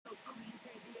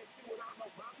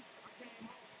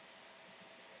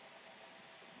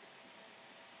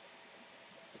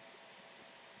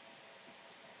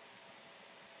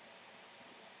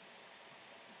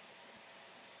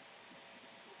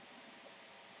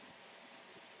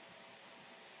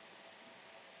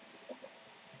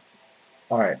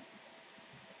All right.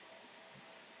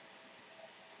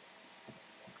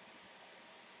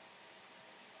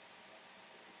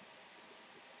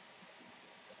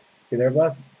 You there,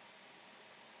 Bless?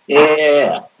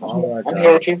 Yeah, All right, I'm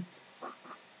here with guys. you.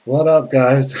 What up,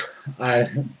 guys? I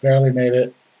barely made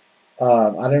it. I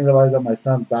didn't realize that my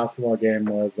son's basketball game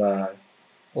was a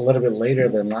little bit later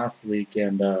than last week,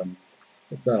 and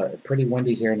it's pretty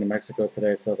windy here in New Mexico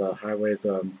today. So the highways,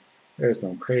 there's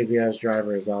some crazy ass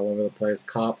drivers all over the place.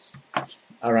 Cops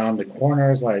around the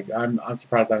corners. Like I'm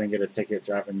surprised I didn't get a ticket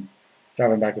driving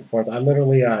back and forth. I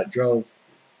literally drove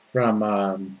from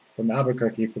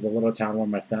Albuquerque to the little town where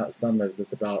my son lives.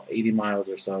 It's about 80 miles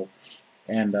or so,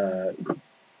 and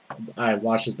I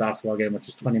watched his basketball game, which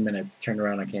was 20 minutes. Turned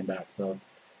around and came back. So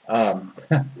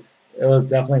it was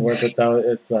definitely worth it though.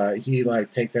 It's he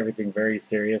like takes everything very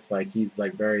serious. Like he's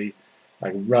like very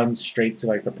like runs straight to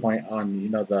like the point on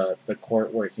the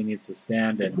court where he needs to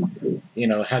stand, and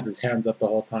has his hands up the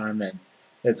whole time, and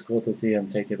it's cool to see him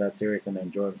take it that serious and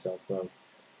enjoy himself. So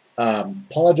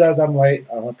apologize I'm late.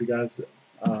 I hope you guys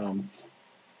um,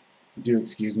 do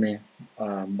excuse me.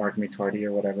 Mark me tardy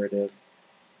or whatever it is.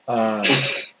 Um,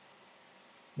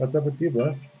 what's up with you,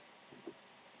 Bless?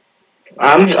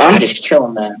 I'm just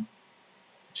chilling, man.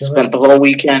 Spent Chilling? the whole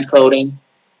weekend coding,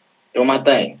 doing my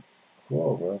thing.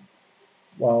 Cool, bro.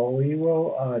 Well, we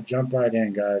will jump right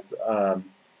in, guys.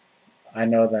 I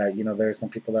know that there are some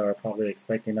people that are probably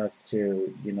expecting us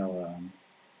to,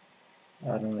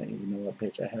 I don't even know what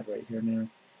page I have right here now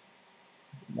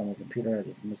on my computer. I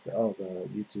just missed it. Oh, the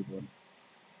YouTube one.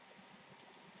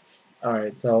 All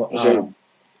right, so So,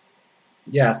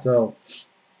 yeah, so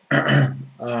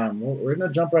we're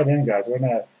gonna jump right in, guys. We're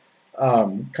gonna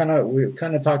we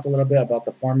kind of talked a little bit about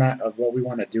the format of what we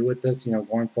want to do with this,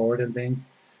 going forward and things,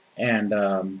 and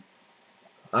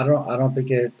I don't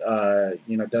think it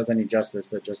does any justice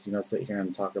to just sit here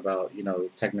and talk about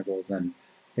technicals and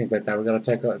things like that. We got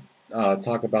to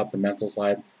talk about the mental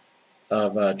side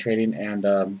of trading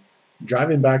and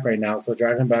driving back right now. So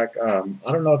driving back, I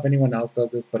don't know if anyone else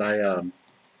does this, but I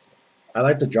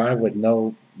like to drive with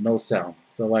no sound.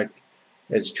 So like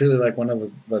it's truly like one of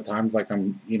the times like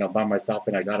I'm by myself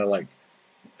and I gotta like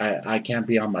I can't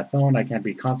be on my phone. I can't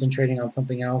be concentrating on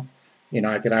something else.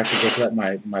 I could actually just let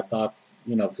my thoughts,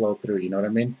 flow through. You know what I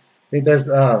mean? I think there's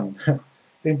I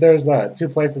think there's two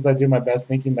places I do my best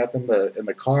thinking. That's in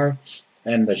the car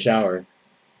and the shower.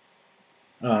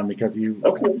 Because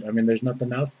okay. I mean, there's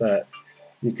nothing else that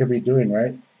you could be doing,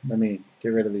 right? Let me get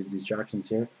rid of these distractions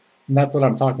here. And that's what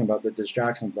I'm talking about, the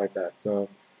distractions like that. So,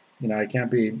 I can't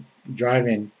be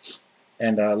driving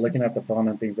and looking at the phone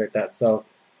and things like that.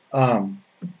 Um,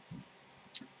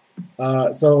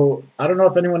 so I don't know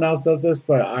if anyone else does this,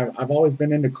 but I've always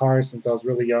been into cars since I was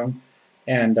really young,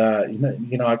 and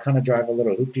I kind of drive a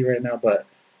little hoopty right now, but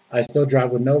I still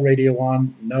drive with no radio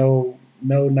on, no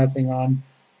nothing on,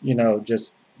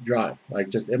 just drive like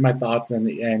just in my thoughts, and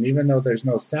even though there's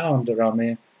no sound around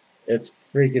me, it's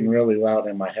freaking really loud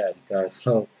in my head, guys.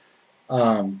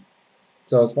 Um,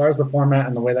 so as far as the format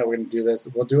and the way that we're going to do this,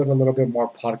 we'll do it a little bit more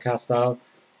podcast style.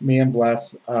 Me and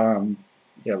Bless,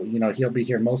 he'll be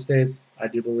here most days, I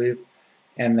do believe.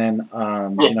 And then,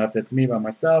 Yeah, if it's me by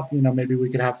myself, maybe we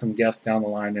could have some guests down the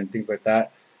line and things like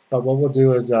that. But what we'll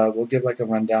do is we'll give like a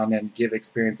rundown and give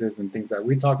experiences and things that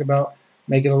we talk about,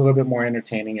 make it a little bit more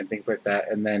entertaining and things like that.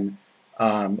 And then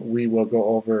we will go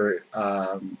over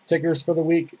tickers for the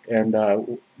week and,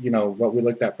 what we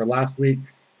looked at for last week,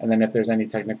 and then if there's any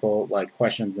technical like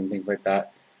questions and things like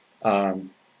that, um,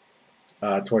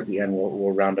 towards the end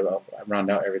we'll round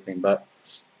out everything. But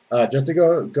just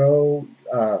to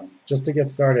just to get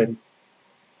started,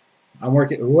 I'm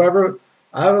working. Whoever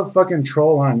I have a fucking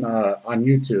troll on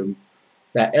YouTube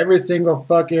that every single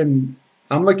fucking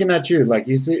I'm looking at you like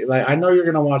you see like I know you're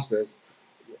gonna watch this.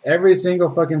 Every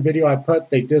single fucking video I put,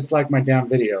 they dislike my damn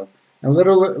video. And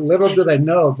little did I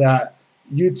know that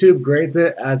YouTube grades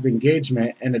it as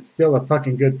engagement, and it's still a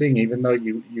fucking good thing, even though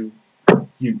you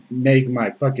nag my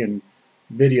fucking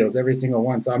videos every single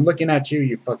one. So I'm looking at you,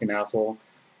 you fucking asshole.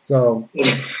 So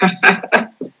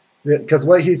because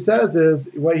what he says is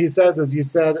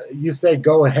you say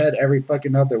go ahead every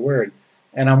fucking other word,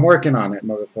 and I'm working on it,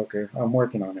 motherfucker. I'm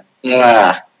working on it.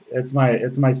 yeah. It's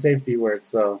my safety word.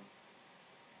 So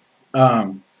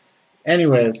um,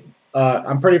 anyways,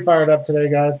 I'm pretty fired up today,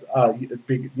 guys.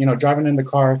 Driving in the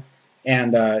car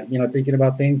and thinking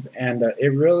about things, and it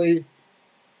really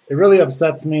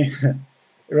upsets me.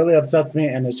 It really upsets me,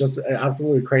 and it's just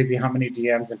absolutely crazy how many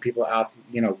DMs and people ask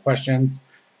questions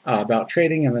about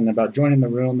trading and then about joining the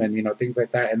room and things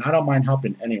like that. And I don't mind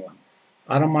helping anyone.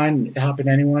 I don't mind helping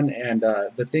anyone. And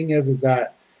the thing is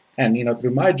that And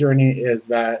through my journey is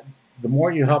that the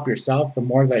more you help yourself, the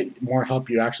more help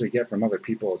you actually get from other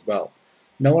people as well.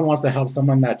 No one wants to help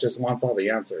someone that just wants all the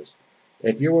answers.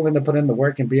 If you're willing to put in the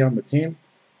work and be on the team,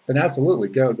 then absolutely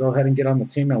go ahead and get on the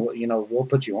team, and we'll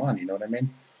put you on. You know what I mean?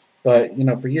 But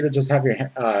for you to just have your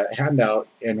hand out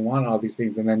and want all these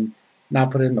things and then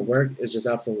not put in the work is just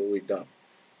absolutely dumb.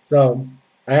 So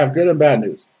I have good and bad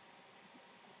news.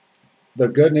 The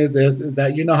good news is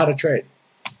that you know how to trade.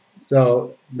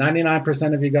 So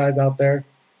 99% of you guys out there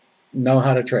know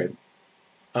how to trade.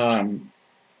 I'm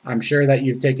sure that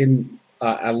you've taken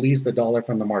at least $1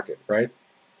 from the market, right?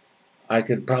 I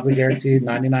could probably guarantee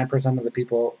 99% of the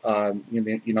people that are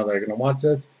going to watch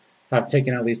this have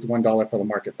taken at least $1 for the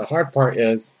market. The hard part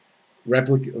is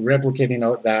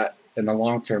replicating that in the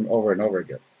long term over and over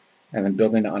again, and then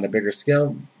building it on a bigger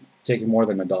scale, taking more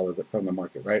than $1 from the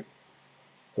market, right?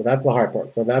 So that's the hard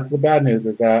part. So that's the bad news,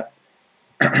 is that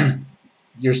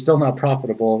you're still not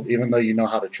profitable even though you know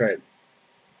how to trade,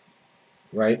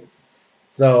 right?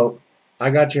 So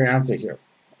I got your answer here.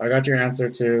 I got your answer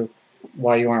to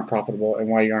why you aren't profitable and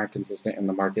why you aren't consistent in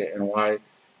the market and why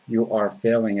you are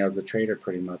failing as a trader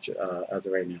pretty much as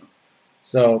of right now.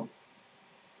 So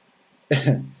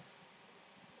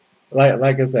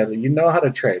like I said, you know how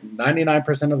to trade.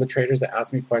 99% of the traders that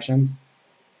ask me questions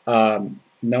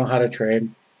know how to trade,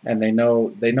 and they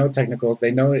know technicals.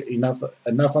 They know enough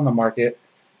on the market,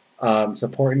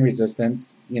 support and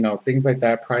resistance, things like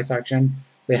that, price action.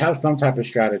 They have some type of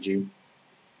strategy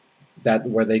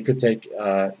where they could take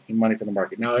money from the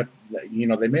market. Now, if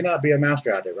they may not be a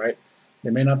master at it, right? They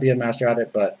may not be a master at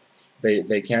it, but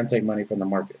they can take money from the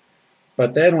market.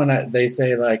 But then when they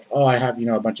say like, oh, I have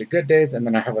a bunch of good days, and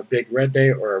then I have a big red day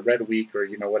or a red week or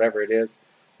whatever it is,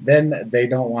 then they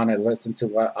don't want to listen to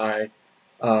what I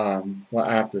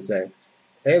have to say.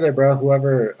 Hey there, bro.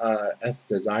 Whoever S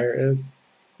Desire is,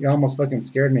 you almost fucking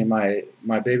scared me. My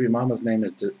baby mama's name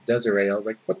is Desiree. I was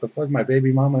like, what the fuck? My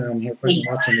baby mama on here fucking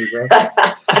watching me, bro.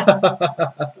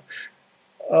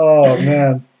 Oh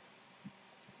man.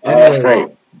 Anyways,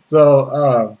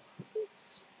 so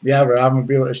yeah, bro. I'm gonna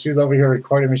be like, she's over here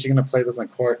recording me. She's gonna play this in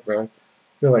court, bro. I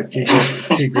feel like T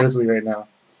Grizzly right now.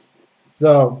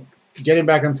 So getting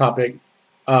back on topic,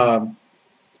 no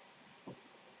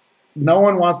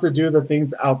one wants to do the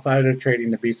things outside of trading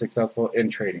to be successful in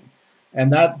trading.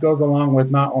 And that goes along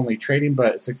with not only trading,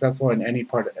 but successful in any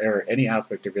part or any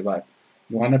aspect of your life.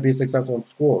 You want to be successful in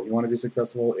school. You want to be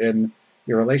successful in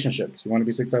your relationships. You want to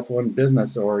be successful in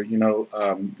business, or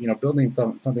building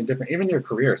something different. Even your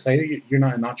career. Say you're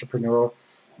not an entrepreneur,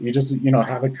 you just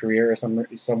have a career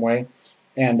some way,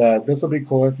 and this will be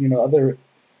cool if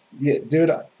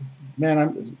dude.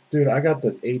 Man, I got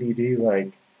this ADD.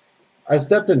 Like, I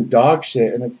stepped in dog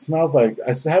shit, and it smells like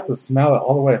I had to smell it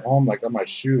all the way home, like on my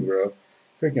shoe, bro.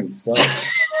 Freaking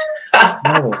sucks.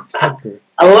 Motherfucker.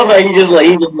 I love how you just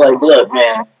like, look,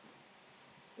 man.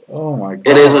 Oh my god.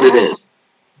 It is what it is.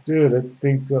 Dude, it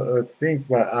stinks. It stinks,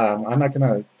 but I'm not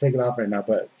gonna take it off right now.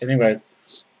 But anyways,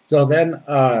 so then,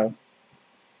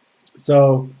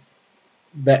 so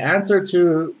the answer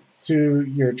to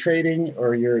your trading,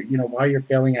 or your why you're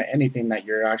failing at anything that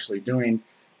you're actually doing,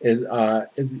 is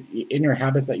in your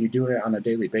habits that you do it on a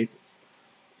daily basis.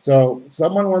 So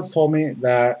someone once told me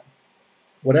that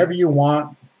whatever you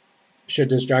want should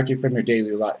distract you from your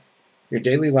daily life. Your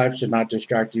daily life should not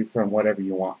distract you from whatever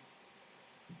you want.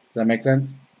 Does that make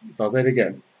sense? So I'll say it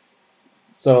again.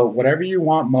 So whatever you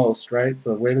want most, right?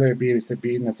 So whether it be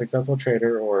being a successful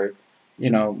trader, or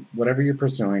whatever you're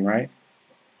pursuing, right?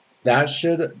 That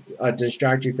should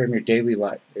distract you from your daily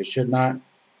life. It should not.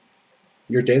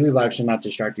 Your daily life should not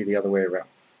distract you the other way around,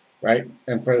 right?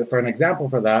 And for an example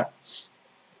for that,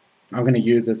 I'm going to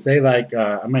use is, say like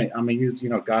I'm gonna use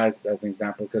guys as an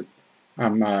example, because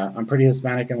I'm pretty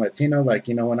Hispanic and Latino. Like,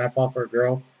 when I fall for a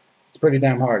girl, it's pretty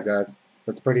damn hard, guys.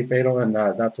 That's pretty fatal, and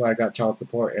that's why I got child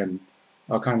support and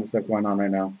all kinds of stuff going on right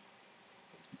now.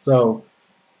 So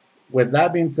with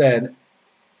that being said,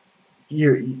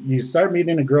 you start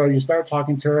meeting a girl, you start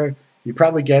talking to her, you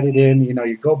probably get it in,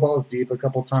 you go balls deep a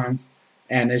couple times,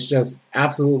 and it's just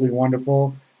absolutely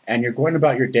wonderful, and you're going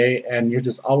about your day, and you're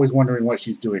just always wondering what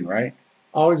she's doing, right?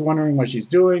 Always wondering what she's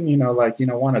doing,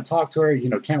 want to talk to her,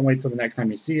 can't wait till the next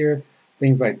time you see her,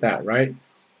 things like that, right?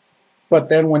 But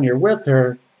then when you're with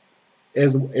her,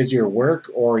 is your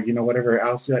work, or whatever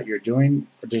else that you're doing,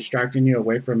 distracting you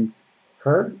away from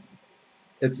her?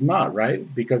 It's not,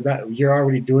 right? Because that you're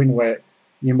already doing what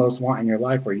you most want in your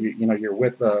life, or you're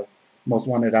with the most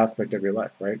wanted aspect of your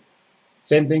life, right?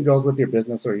 Same thing goes with your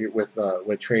business, or you're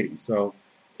with trading. So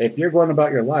if you're going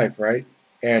about your life, right,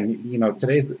 and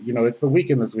today's it's the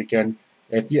weekend this weekend,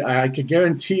 I could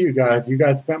guarantee you guys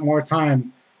spent more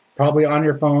time probably on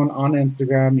your phone, on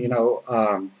Instagram.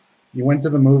 You went to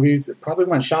the movies, probably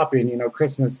went shopping.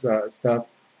 Christmas stuff.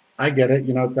 I get it.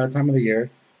 It's that time of the year,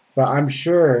 but I'm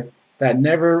sure that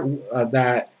never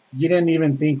that you didn't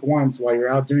even think once while you're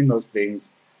out doing those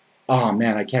things. Oh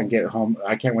man, I can't get home.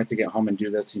 I can't wait to get home and do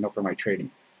this. For my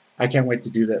trading, I can't wait to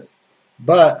do this.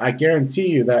 But I guarantee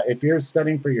you that if you're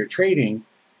studying for your trading,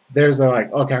 there's a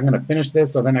like, okay, I'm going to finish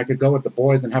this so then I could go with the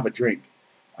boys and have a drink.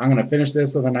 I'm going to finish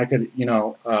this so then I could,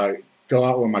 go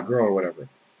out with my girl or whatever.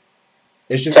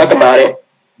 It's just Talk about it.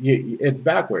 It's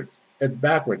backwards. It's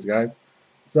backwards, guys.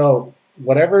 So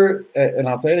whatever, and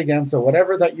I'll say it again. So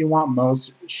whatever that you want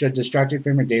most should distract you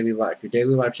from your daily life. Your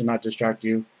daily life should not distract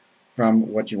you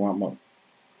from what you want most.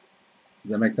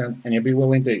 Does that make sense? And you'll be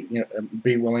willing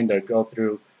to go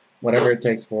through whatever it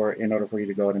takes in order for you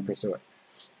to go ahead and pursue it.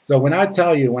 So when I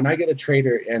get a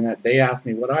trader and they ask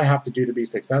me what I have to do to be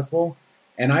successful,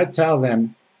 and I tell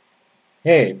them,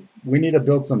 hey, we need to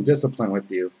build some discipline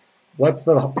with you. What's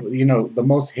the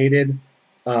most hated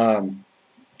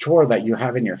chore that you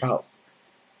have in your house?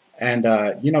 And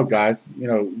guys,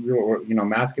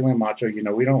 masculine macho,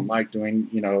 we don't like doing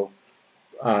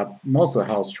most of the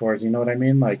house chores. You know what I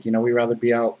mean? Like, we rather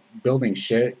be out building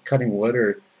shit, cutting wood,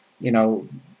 or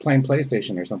playing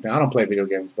PlayStation or something. I don't play video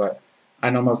games, but I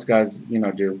know most guys,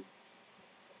 do.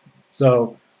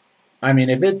 So, I mean,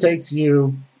 if it takes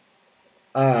you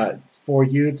for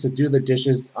you to do the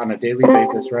dishes on a daily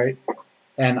basis, right?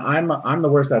 And I'm the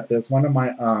worst at this. One of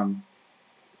my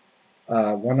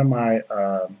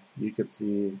you could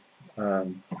see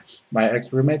my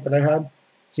ex roommate that I had.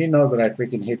 He knows that I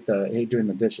freaking hate doing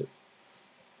the dishes.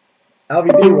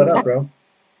 LVD, what up, bro?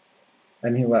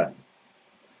 And he left.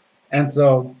 And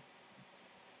so,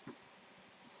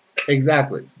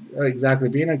 exactly.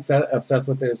 Being obsessed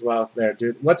with it as well there,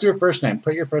 dude. What's your first name?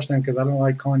 Put your first name because I don't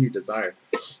like calling you Desire.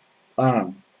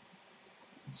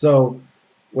 So,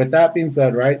 with that being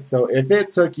said, right? So, if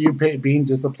it took you being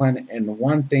disciplined in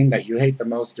one thing that you hate the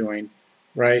most doing,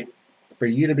 right, for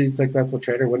you to be a successful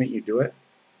trader, wouldn't you do it?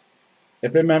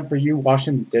 If it meant for you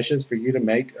washing dishes for you to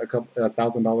make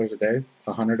 $1,000 a day,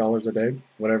 $100 a day,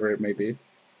 whatever it may be,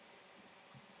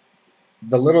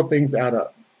 the little things add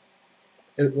up.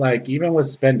 Like even with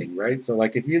spending, right? So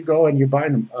like if you go and you're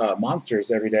buying monsters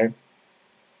every day,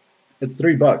 it's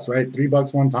 $3, right?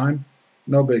 $3 one time,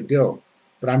 no big deal.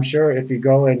 But I'm sure if you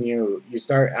go and you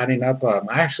start adding up, I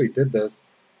actually did this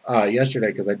yesterday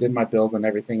because I did my bills and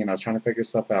everything, and I was trying to figure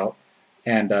stuff out.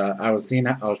 And I was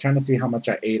trying to see how much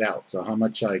I ate out. So how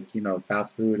much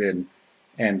fast food and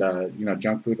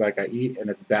junk food like I eat, and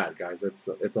it's bad, guys. It's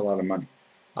a lot of money.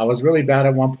 I was really bad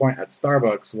at one point at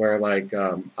Starbucks where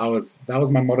that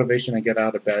was my motivation to get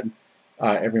out of bed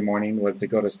every morning was to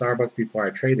go to Starbucks before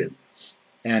I traded.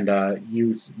 And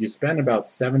you spend about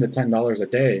 $7 to $10 a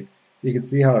day. You can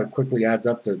see how it quickly adds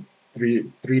up to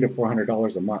 $300 to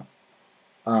 $400 a month.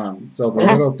 So the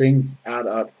little things add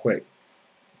up quick.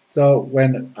 So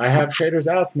when I have traders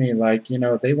ask me,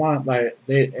 they want and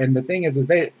the thing is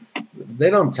they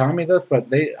don't tell me this, but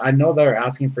I know they're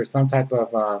asking for some type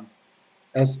of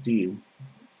SD.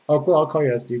 Oh, cool. I'll call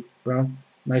you SD, bro.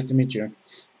 Nice to meet you.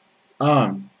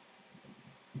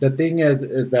 The thing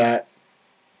is that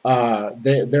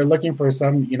they're looking for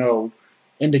some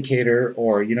indicator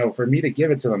or for me to give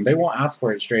it to them. They won't ask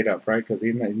for it straight up, right? Because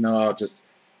even though I'll just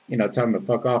tell them to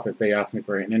fuck off if they ask me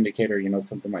for an indicator,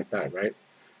 something like that, right?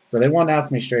 So they won't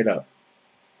ask me straight up.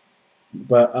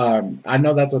 But I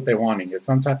know that's what they're wanting is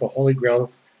some type of holy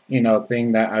grail,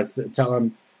 thing that I tell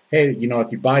them, hey,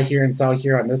 if you buy here and sell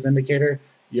here on this indicator,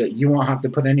 you won't have to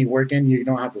put any work in. You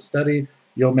don't have to study.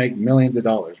 You'll make millions of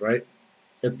dollars, right?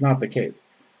 It's not the case.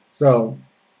 So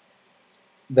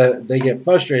they get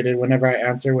frustrated whenever I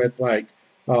answer with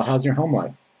well, how's your home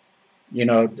life? Do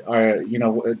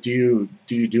you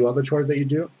do all the chores that you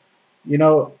do?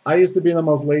 I used to be the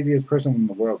most laziest person in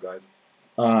the world, guys.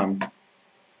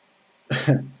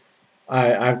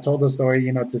 I've told the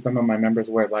story, to some of my members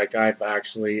where I've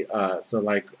actually I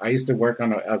used to work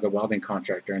as a welding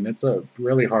contractor, and it's a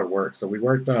really hard work. So we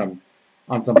worked on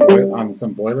some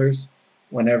boilers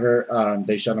whenever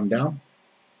they shut them down,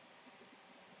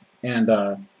 and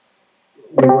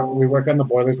we work on the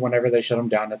boilers whenever they shut them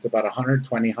down. It's about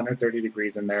 120, 130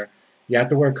 degrees in there. You have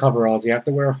to wear coveralls. You have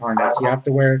to wear a harness. You have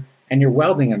to wear, and you're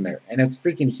welding in there, and it's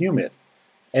freaking humid.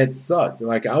 It sucked.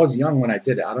 I was young when I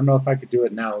did it. I don't know if I could do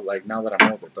it now, now that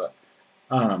I'm older, but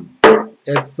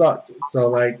it sucked.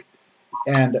 So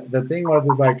and the thing was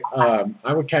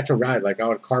I would catch a ride. I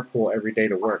would carpool every day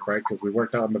to work, right? Because we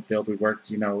worked out in the field. We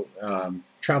worked,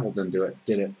 traveled and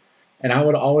did it. And I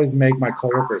would always make my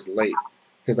coworkers late.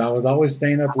 because I was always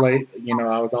staying up late.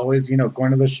 I was always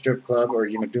going to the strip club or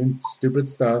doing stupid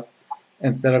stuff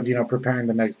instead of preparing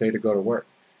the next day to go to work.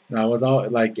 And I was all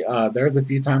like, there's a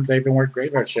few times I even worked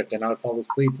graveyard shift and I would fall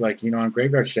asleep like on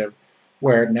graveyard shift,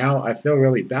 where now I feel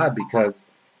really bad because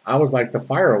I was like the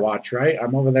fire watch, right?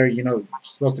 I'm over there,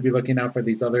 supposed to be looking out for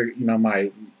these other,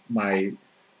 my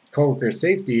coworkers'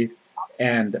 safety,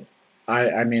 and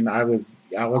I mean, I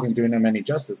wasn't doing them any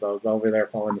justice. I was over there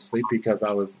falling asleep because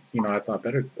I was, I thought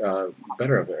better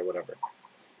of it or whatever.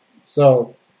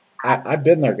 So I've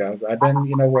been there, guys. I've been,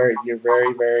 where you're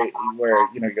very, very, where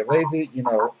you're lazy.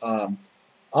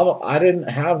 I didn't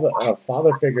have a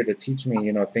father figure to teach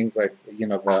me, things like,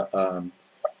 the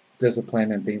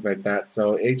discipline and things like that.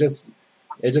 So it just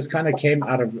kind of came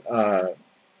out of.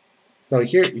 So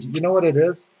here, you know what it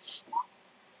is?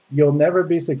 You'll never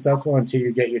be successful until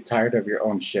you get tired of your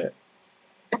own shit.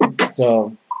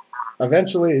 So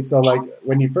eventually, so like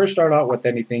when you first start out with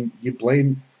anything, you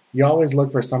always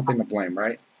look for something to blame,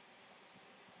 right?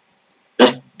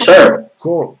 Sure.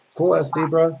 Cool, SD,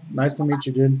 bro. Nice to meet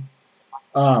you, dude.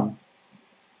 Um,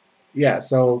 yeah.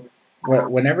 So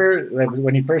whenever like,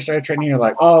 when you first started training, you're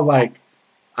like, oh, like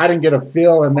I didn't get a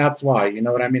feel, and that's why. You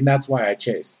know what I mean? That's why I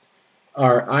chased,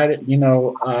 or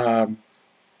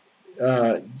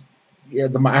uh, yeah,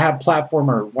 I have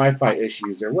platform or Wi-Fi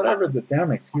issues or whatever the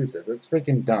damn excuse is. It's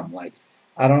freaking dumb. Like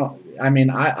I don't. I mean,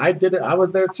 I did it. I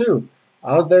was there too.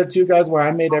 I was there too, guys. Where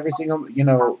I made every single,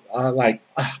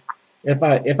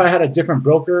 if I had a different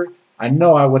broker, I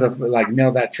know I would have like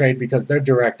nailed that trade because they're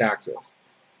direct access.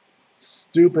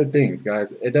 Stupid things,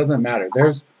 guys. It doesn't matter.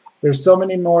 There's so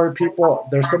many more people.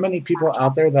 There's so many people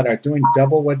out there that are doing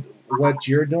double what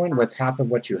you're doing with half of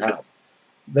what you have.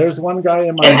 There's one guy in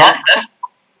And my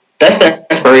that's the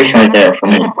inspiration right there for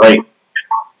me, right?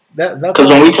 that's Because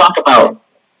when we talk about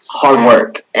hard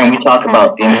work and we talk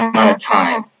about the amount of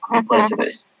time we put into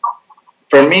this,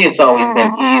 for me, it's always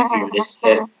been easier to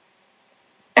sit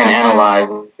and analyze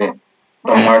the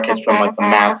markets from like the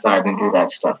math side and do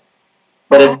that stuff.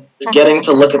 But it's getting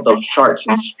to look at those charts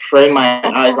and strain my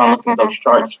eyes on looking at those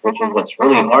charts, which is what's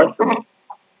really hard for me.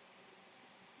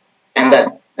 And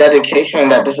that dedication and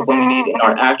that discipline we need in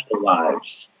our actual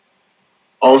lives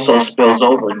also spills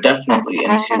over definitely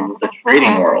into the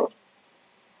trading world.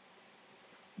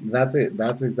 That's it.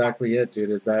 That's exactly it, dude.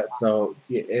 Is that so?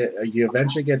 You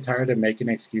eventually get tired of making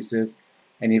excuses,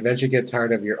 and you eventually get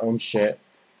tired of your own shit.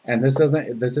 And this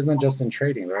isn't just in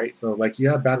trading, right? So like you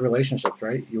have bad relationships,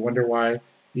 right? You wonder why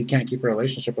you can't keep a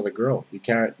relationship with a girl. You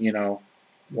can't,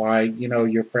 why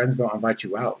your friends don't invite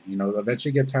you out.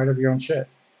 Eventually you get tired of your own shit,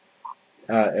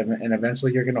 and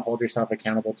eventually you're gonna hold yourself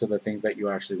accountable to the things that you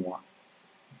actually want.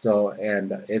 So,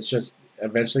 and it's just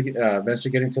eventually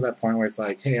getting to that point where it's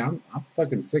like, hey, I'm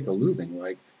fucking sick of losing.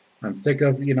 Like, I'm sick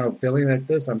of feeling like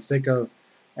this. I'm sick of,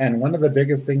 and one of the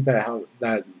biggest things that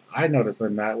I noticed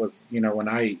in that was when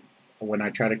I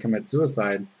tried to commit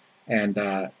suicide, and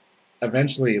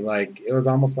eventually like it was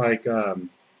almost like it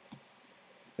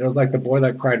was like the boy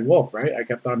that cried wolf, right? I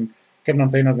kept on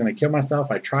saying I was going to kill myself.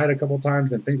 I tried a couple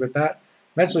times and things like that.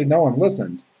 Eventually, no one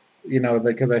listened,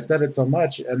 because I said it so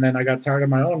much, and then I got tired of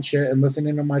my own shit and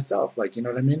listening to myself, like, you know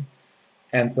what I mean?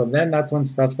 And so then that's when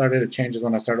stuff started to change, is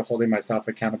when I started holding myself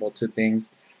accountable to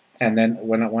things, and then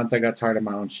once I got tired of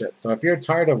my own shit. So if you're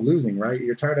tired of losing, right?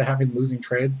 You're tired of having losing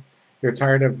trades. You're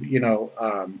tired of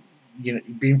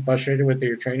being frustrated with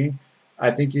your trading.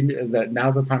 I think that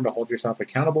now's the time to hold yourself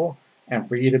accountable, and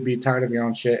for you to be tired of your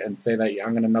own shit and say that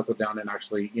I'm going to knuckle down and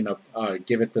actually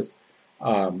give it this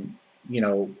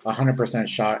 100%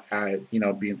 shot at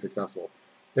being successful.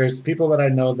 There's people that I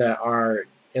know that are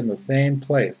in the same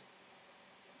place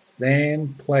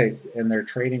in their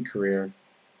trading career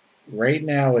right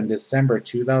now in December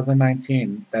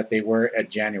 2019 that they were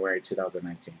at January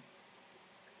 2019.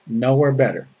 Nowhere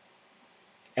better.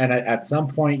 And at some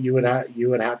point, you would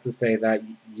have to say that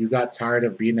you got tired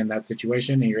of being in that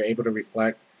situation, and you're able to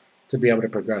reflect to be able to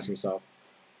progress yourself.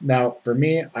 Now, for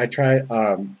me, I try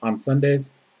on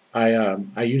Sundays.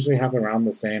 I usually have around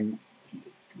the same.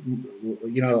 I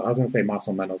was gonna say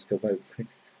muscle menos because I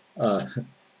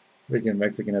freaking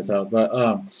Mexican as hell, but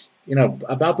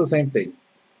about the same thing.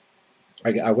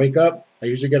 I wake up, I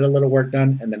usually get a little work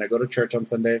done, and then I go to church on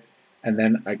Sunday, and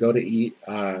then I go to eat.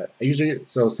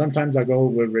 Sometimes I go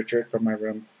with Richard from my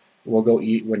room. We'll go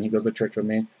eat when he goes to church with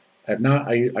me. If not,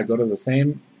 I go to the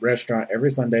same restaurant every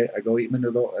Sunday. I go eat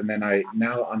menudo, and then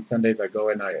now on Sundays I go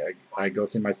and I go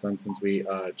see my son since we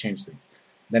changed things.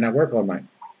 Then I work all night,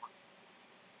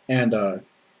 and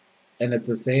it's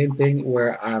the same thing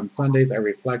where on Sundays I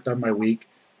reflect on my week,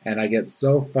 and I get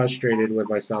so frustrated with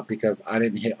myself because I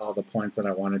didn't hit all the points that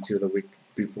I wanted to the week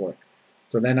before.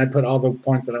 So then I put all the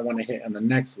points that I want to hit in the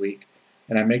next week,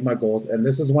 and I make my goals. And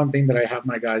this is one thing that I have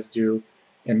my guys do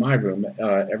in my room.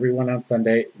 Everyone on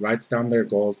Sunday writes down their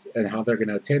goals and how they're going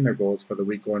to attain their goals for the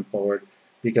week going forward,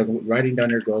 because writing down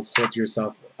your goals holds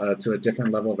yourself to a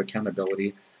different level of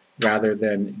accountability rather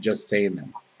than just saying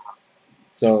them.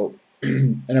 So,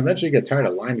 and eventually you get tired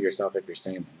of lying to yourself if you're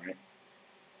saying them, right?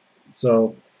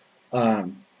 So,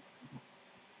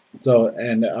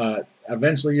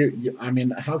 eventually I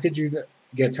mean, how could you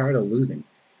get tired of losing?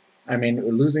 I mean,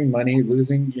 losing money,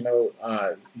 losing, you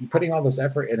putting all this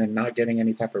effort in and not getting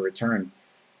any type of return.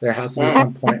 There has to be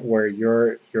some point where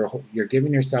you're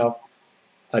giving yourself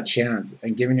a chance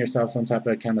and giving yourself some type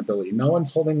of accountability. No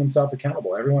one's holding themselves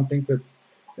accountable. Everyone thinks it's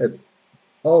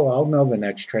oh, I'll know the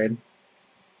next trade.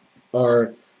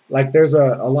 Or like there's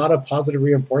a lot of positive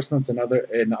reinforcements in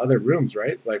other rooms,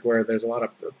 right? Like where there's a lot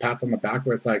of pats on the back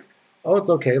where it's like, oh, it's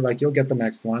okay, like you'll get the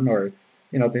next one, or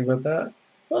things like that.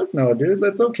 Fuck no, dude.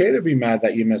 It's okay to be mad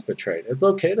that you missed a trade. It's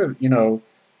okay to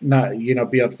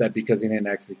not be upset because you didn't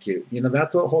execute.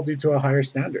 That's what holds you to a higher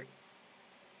standard.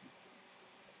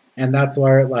 And that's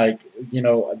where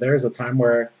there's a time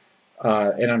where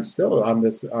and I'm still on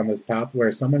this path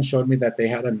where someone showed me that they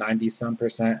had a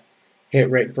 90-some% hit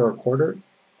rate for a quarter,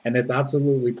 and it's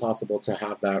absolutely possible to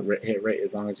have that hit rate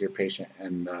as long as you're patient.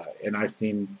 And I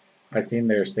seen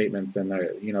their statements and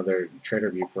their trader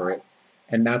view for it,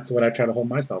 and that's what I try to hold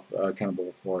myself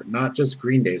accountable for. Not just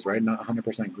green days, right? Not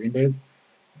 100% green days,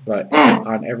 but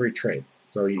on every trade.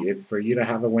 So for you to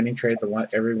have a winning trade,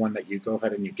 every one that you go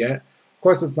ahead and you get, of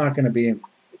course it's not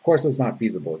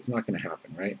feasible. It's not going to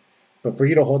happen, right? But for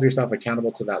you to hold yourself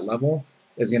accountable to that level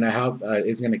is going to help.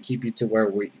 Is going to keep you to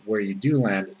where you do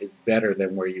land is better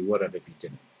than where you would have if you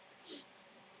didn't.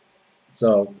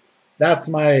 So that's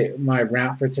my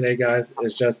rant for today, guys.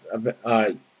 Is just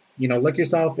look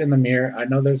yourself in the mirror. I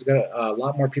know there's a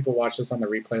lot more people watch this on the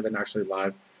replay than actually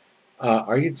live.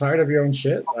 Are you tired of your own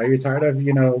shit? Are you tired of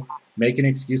making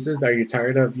excuses? Are you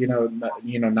tired of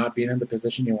not being in the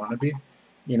position you want to be?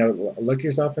 Look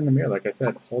yourself in the mirror. Like I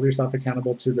said, hold yourself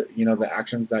accountable to the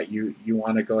actions that you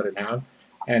want to go ahead and have,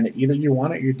 and either you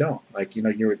want it or you don't. Like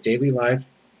your daily life,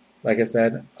 like I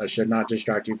said, should not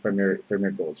distract you from your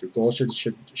goals. Your goals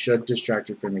should distract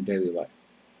you from your daily life.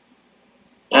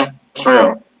 That's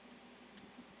true.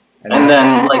 And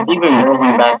then even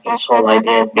rolling back this whole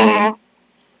idea of being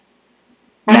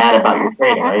mad about your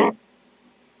trading, right?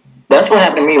 That's what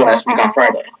happened to me last week on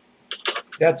Friday.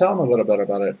 Yeah, tell them a little bit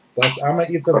about it. I'm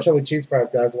gonna eat some chili cheese fries,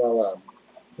 guys, while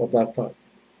Bless talks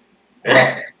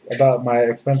about my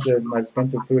expensive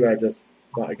food I just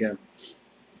bought again.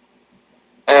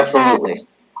 Absolutely.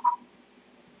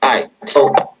 All right.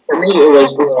 So for me, it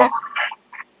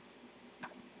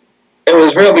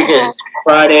was real because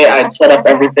Friday I'd set up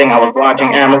everything. I was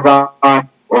watching Amazon.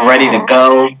 We're ready to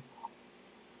go.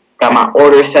 Got my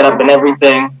order set up and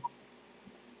everything.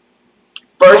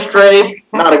 First trade,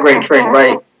 not a great trade,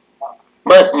 right?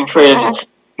 But you traded it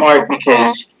smart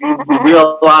because you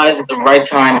realize at the right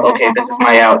time, okay, this is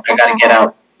my out. I gotta get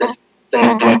out. This thing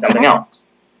is doing something else.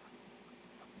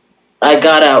 I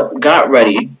got out, got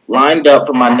ready, lined up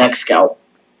for my next scalp,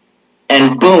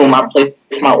 and boom, I placed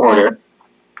my order,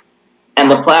 and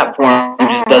the platform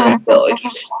just doesn't fill. It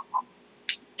just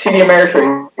TD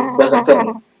Ameritrade doesn't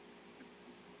fill.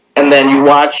 And then you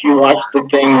watch the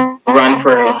thing run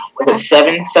for, was it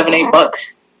 $7,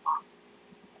 $8?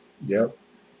 Yep.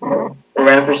 It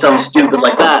ran for something stupid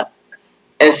like that.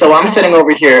 And so I'm sitting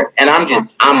over here and I'm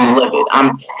livid.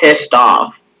 I'm pissed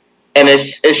off. And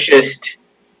it's just,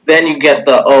 then you get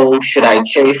the, oh, should I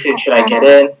chase it? Should I get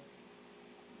in?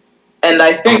 And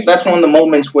I think that's one of the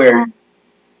moments where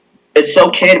it's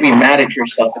okay to be mad at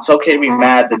yourself. It's okay to be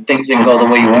mad that things didn't go the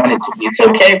way you want it to be. It's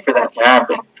okay for that to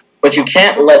happen. But you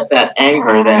can't let that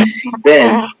anger then seep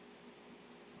in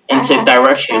into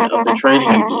direction of the trading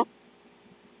you do.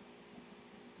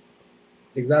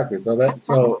 Exactly. So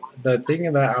the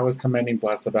thing that I was commending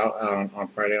Bless about on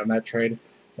Friday on that trade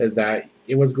is that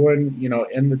it was going,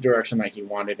 in the direction that he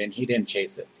wanted, and he didn't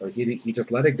chase it. So he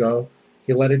just let it go.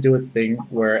 He let it do its thing.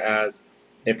 Whereas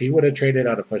if he would have traded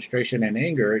out of frustration and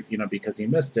anger, because he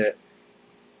missed it,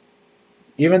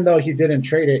 even though he didn't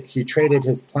trade it, he traded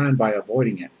his plan by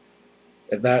avoiding it.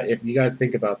 If you guys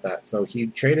think about that. So he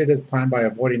traded his plan by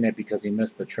avoiding it because he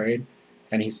missed the trade,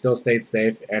 and he still stayed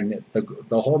safe. And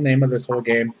the whole name of this whole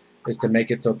game is to make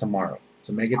it till tomorrow,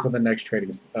 to make it till the next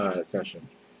trading session.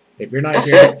 If you're not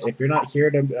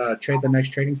here to trade the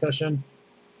next trading session,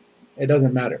 it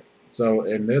doesn't matter. So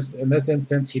in this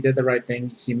instance, he did the right thing.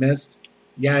 He missed.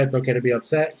 Yeah, it's okay to be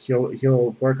upset.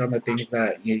 He'll work on the things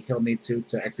that he'll need to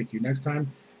execute next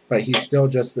time, but he still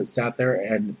just sat there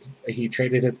and he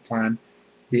traded his plan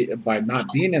by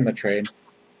not being in the trade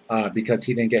because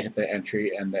he didn't get the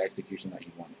entry and the execution that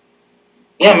he wanted.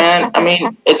 Yeah, man. I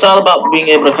mean, it's all about being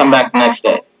able to come back the next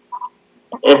day.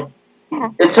 If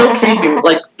it's okay,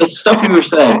 like the stuff you were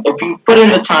saying, if you put in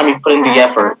the time, you put in the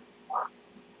effort,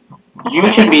 you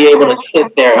can be able to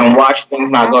sit there and watch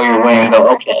things not go your way and go,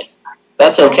 okay,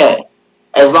 that's okay.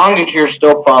 As long as you're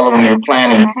still following your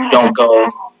plan and you don't go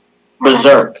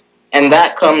berserk. And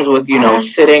that comes with,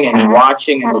 sitting and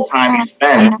watching and the time you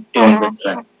spend doing this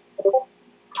thing.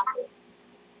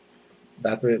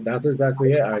 That's it. That's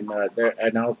exactly it.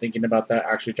 And I was thinking about that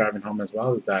actually driving home as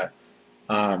well. Is that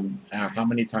how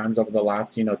many times over the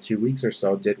last 2 weeks or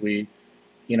so did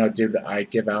I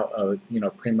give out a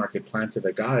pre-market plan to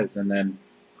the guys, and then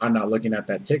I'm not looking at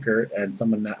that ticker, and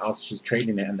someone else is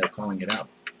trading it, and they're calling it out,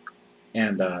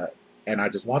 and I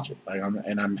just watch it,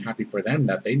 I'm happy for them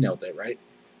that they nailed it, right?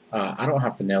 I don't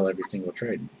have to nail every single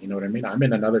trade. You know what I mean? I'm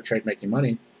in another trade making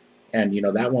money, and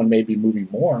that one may be moving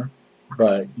more,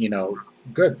 but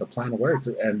good. The plan worked,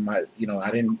 and my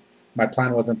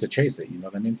plan wasn't to chase it. You know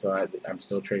what I mean? So I'm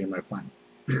still trading my plan.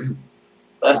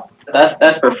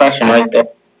 That's perfection right there.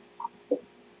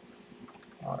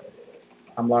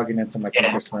 I'm logging into my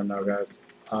Thinkorswim now, guys.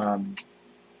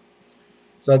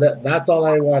 So that's all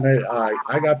I wanted.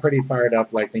 I got pretty fired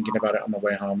up, like thinking about it on the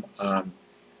way home.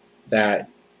 That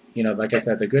like I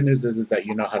said, the good news is that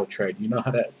you know how to trade. You know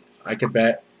how to. I could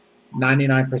bet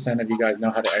 99% of you guys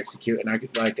know how to execute, and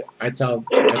I tell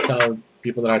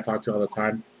people that I talk to all the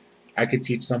time, I could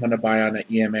teach someone to buy on an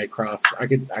EMA cross. I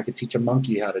could teach a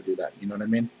monkey how to do that. You know what I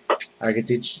mean? I could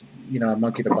teach a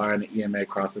monkey to buy on an EMA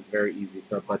cross. It's very easy.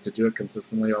 So, but to do it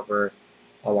consistently over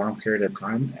a long period of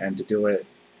time and to do it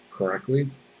correctly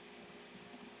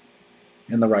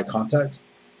in the right context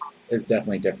is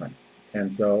definitely different.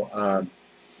 And so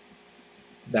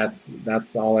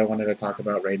that's all I wanted to talk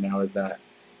about right now. Is that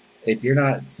if you're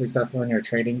not successful in your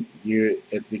trading,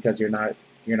 it's because you're not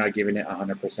giving it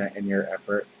 100% in your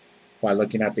effort by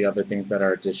looking at the other things that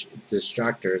are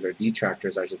distractors or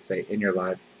detractors, I should say, in your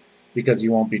life, because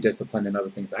you won't be disciplined in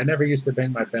other things. I never used to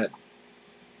bang my bed.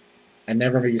 I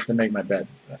never used to make my bed.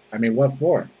 I mean, what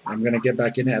for? I'm going to get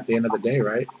back in it at the end of the day,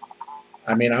 right?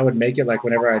 I mean, I would make it like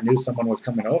whenever I knew someone was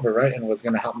coming over, right, and was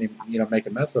going to help me, make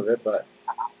a mess of it. But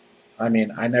I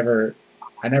mean, I never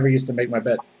used to make my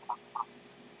bed.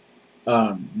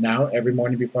 Now, every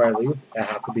morning before I leave, it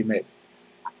has to be made.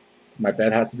 My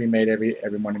bed has to be made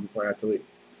every morning before I have to leave.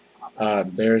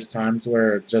 There's times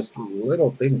where just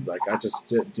little things like I just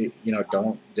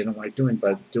didn't like doing,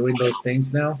 but doing those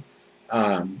things now,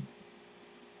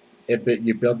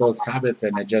 you build those habits,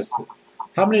 and it just.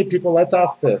 How many people? Let's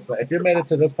ask this: if you made it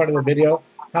to this part of the video,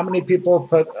 how many people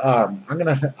put?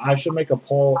 I should make a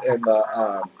poll in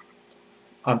the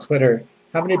on Twitter.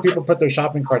 How many people put their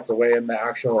shopping carts away in the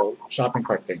actual shopping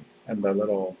cart thing and the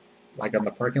little, like on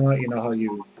the parking lot? You know how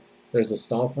there's a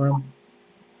stall for them.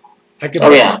 I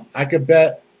could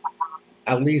bet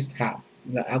at least half.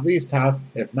 At least half,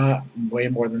 if not way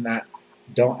more than that,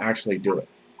 don't actually do it.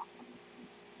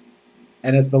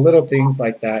 And it's the little things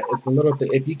like that. It's the little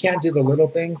if you can't do the little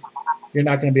things, you're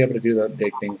not going to be able to do the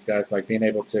big things, guys. Like being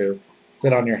able to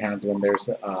sit on your hands when there's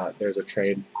a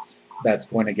trade that's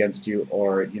going against you,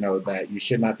 or that you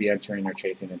should not be entering or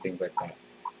chasing and things like that.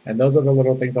 And those are the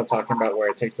little things I'm talking about, where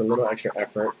it takes a little extra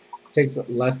effort. It takes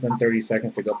less than 30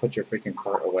 seconds to go put your freaking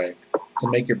cart away, to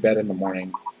make your bed in the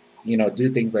morning,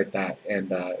 do things like that, and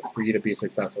for you to be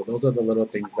successful. Those are the little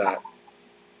things that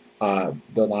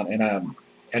build on.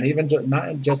 And even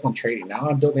not just in trading. Now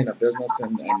I'm building a business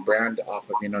and brand off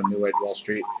of New Age Wall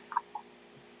Street.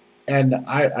 And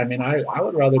I mean I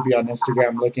would rather be on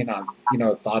Instagram looking on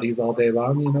thoughties all day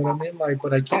long. You know what I mean? Like,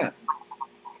 but I can't.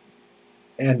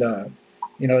 And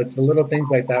it's the little things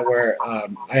like that where I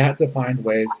had to find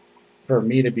ways for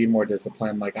me to be more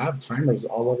disciplined. Like I have timers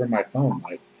all over my phone.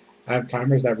 Like I have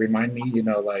timers that remind me,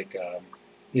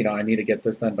 I need to get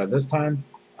this done by this time.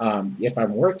 If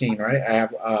I'm working, right,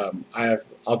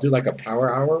 I'll do like a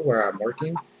power hour where I'm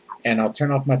working, and I'll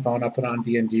turn off my phone, I'll put on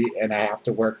D&D, and I have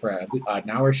to work for an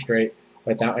hour straight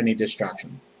without any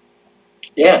distractions.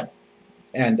 Yeah.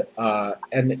 And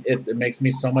it makes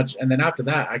me so much, and then after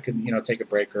that, I can, take a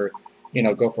break or,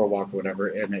 go for a walk or whatever,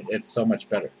 and it's so much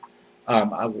better.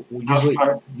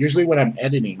 Usually when I'm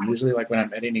editing, like when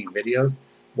I'm editing videos,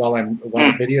 while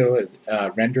the video is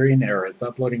rendering or it's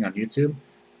uploading on YouTube,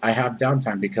 I have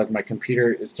downtime because my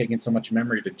computer is taking so much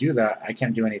memory to do that. I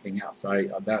can't do anything else.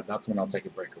 So that's when I'll take a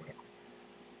break or whatever.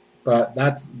 But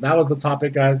that was the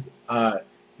topic, guys. If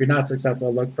you're not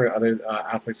successful, look for other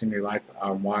aspects in your life.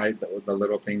 Why the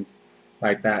little things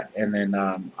like that. And then,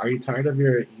 are you tired of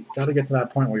your? You got to get to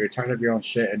that point where you're tired of your own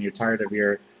shit and you're tired of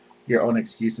your own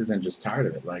excuses and just tired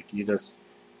of it. Like you just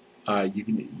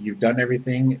you've done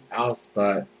everything else,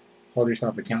 but hold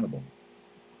yourself accountable.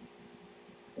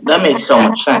 That makes so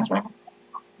much sense, man.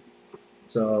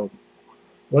 So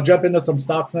we'll jump into some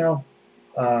stocks now.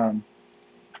 Um,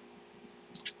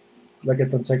 look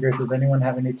at some tickers. Does anyone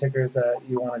have any tickers that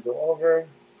you want to go over?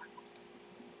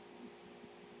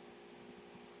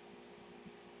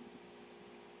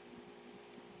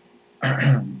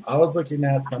 I was looking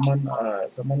at someone.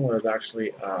 Someone was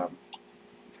actually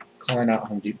calling out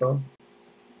Home Depot,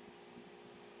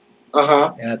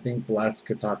 and I think Bless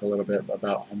could talk a little bit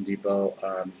about Home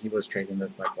Depot. He was trading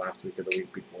this like last week or the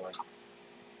week before.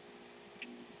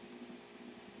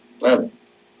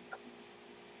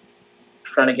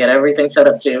 Trying to get everything set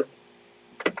up too.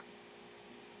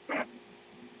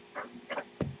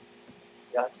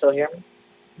 Y'all still hear me?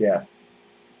 Yeah.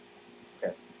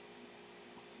 Okay.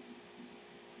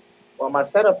 Well, my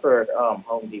setup for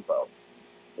Home Depot,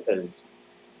 because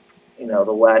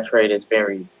the way I trade is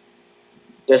very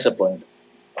disciplined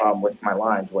with my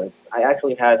lines, was I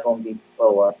actually had Home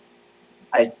Depot up,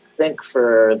 I think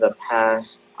for the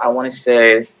past, I want to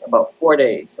say about 4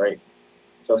 days, right?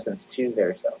 So since Tuesday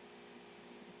or so.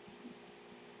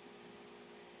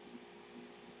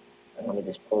 And let me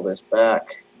just pull this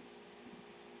back.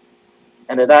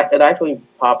 And it actually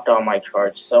popped on my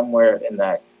chart somewhere in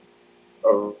that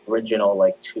original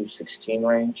like 216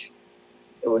 range.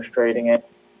 It was trading it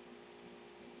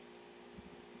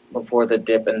before the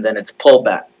dip, and then it's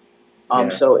pullback.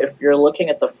 Yeah. So if you're looking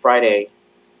at the Friday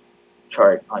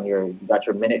chart on you got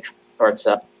your minute charts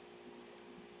up.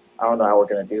 I don't know how we're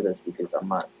gonna do this because I'm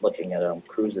not looking at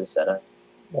Cruise's setup.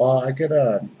 Well, I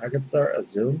could start a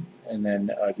Zoom and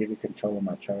then give you control of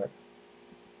my chart.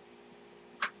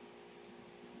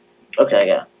 Okay,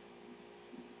 yeah,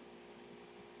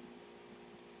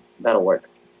 that'll work.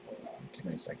 Give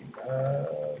me a second.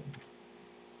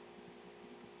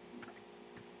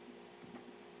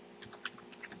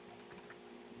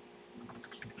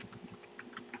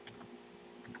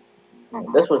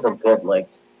 This was a good like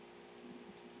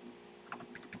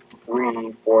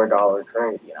 $3-4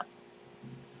 trade,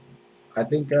 I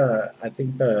think the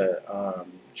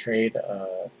trade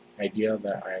idea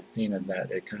that I had seen is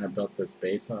that it kind of built this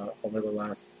base over the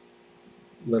last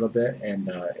little bit, and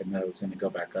that it was going to go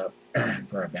back up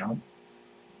for a bounce.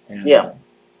 And, yeah.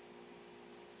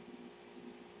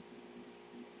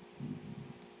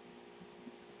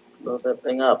 Build that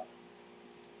thing up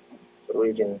so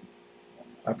we can.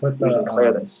 I put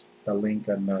the link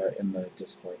in the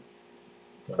Discord.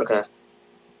 Okay.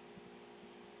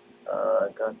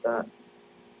 Got that.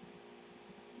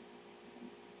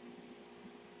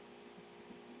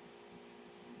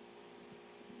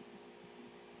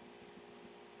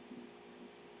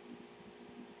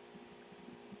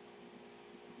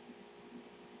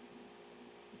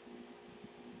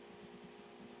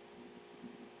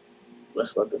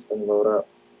 Let's let this thing load up.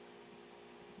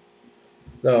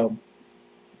 So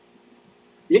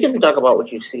you can talk about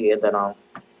what you see, and then I'll.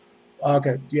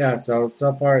 Okay, yeah. So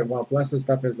far, well, Bless's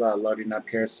stuff is loading up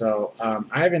here. So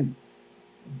I haven't.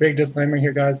 Big disclaimer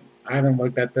here, guys. I haven't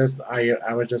looked at this.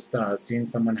 I was just seeing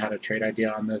someone had a trade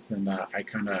idea on this, and I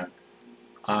kind of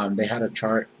they had a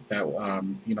chart that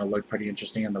looked pretty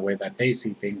interesting in the way that they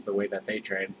see things, the way that they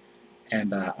trade,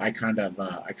 and I kind of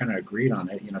agreed on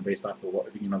it, based off of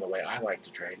what the way I like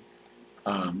to trade.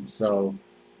 And so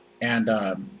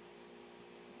let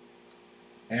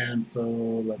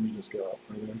me just go up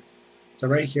further. So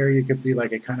right here, you can see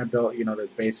like it kind of built,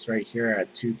 this base right here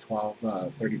at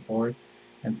 212.34.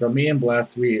 And so me and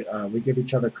Bless, we give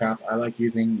each other crap. I like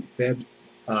using fibs,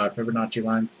 Fibonacci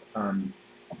lines.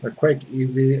 They're quick,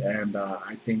 easy, and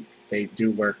I think they do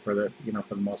work for the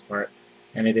for the most part.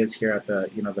 And it is here at the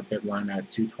the fib line at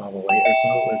 212.08 or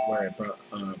so is where it brought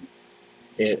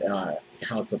it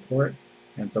held support.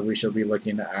 And so we should be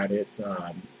looking at it,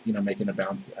 making a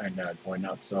bounce and going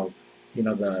up. So,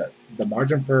 the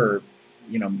margin for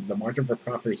the margin for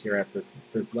profit here at this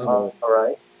level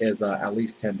is at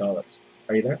least $10.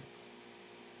 Are you there?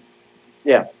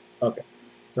 Yeah. Okay.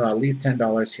 So at least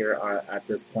 $10 here at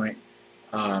this point.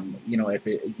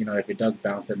 If it does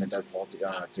bounce and it does hold to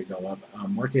go up,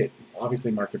 market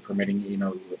permitting.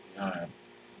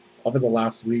 Over the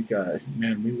last week,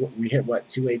 man, we hit what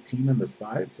 218 in the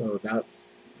SPY, so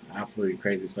that's absolutely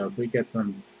crazy. So if we get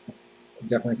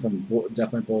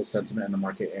definitely bull sentiment in the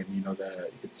market, and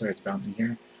it starts bouncing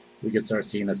here, we could start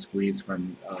seeing a squeeze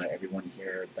from everyone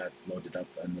here that's loaded up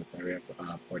in this area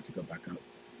for it to go back up.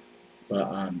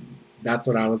 But that's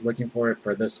what I was looking for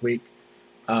this week.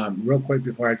 Real quick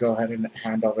before I go ahead and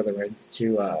hand over the reins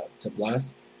to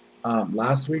Bless.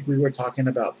 Last week we were talking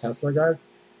about Tesla, guys,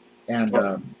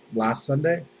 and last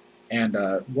Sunday, and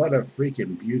what a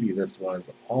freaking beauty this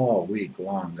was all week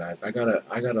long, guys. I gotta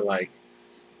like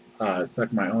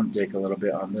suck my own dick a little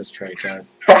bit on this trade,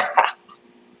 guys.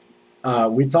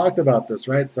 We talked about this,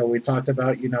 right? So we talked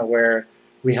about, where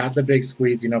we had the big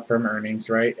squeeze, from earnings,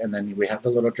 right? And then we had the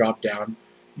little drop down.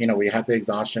 We had the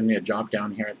exhaustion, drop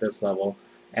down here at this level.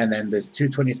 And then this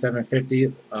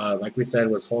 227.50, like we said,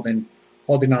 was holding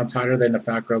on tighter than the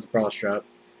Fat Girls Bra Strap.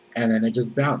 And then it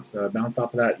just bounced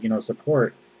off of that,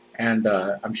 support. And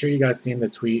I'm sure you guys seen the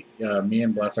tweet. Me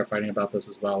and Bless are fighting about this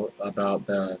as well, about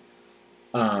the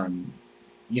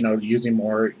using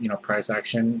more, price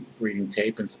action, reading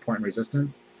tape, and support and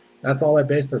resistance. That's all I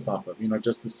based this off of.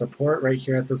 Just the support right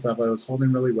here at this level. It was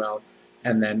holding really well,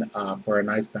 and then for a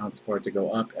nice bounce for it to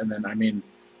go up. And then,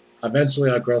 eventually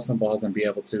I'll grow some balls and be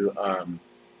able to,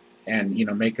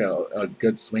 make a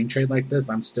good swing trade like this.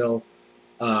 I'm still,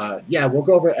 we'll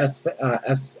go over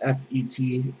SFET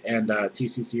and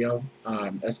TCCO,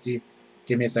 SD.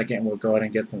 Give me a second, and we'll go ahead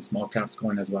and get some small caps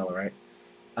going as well, all right?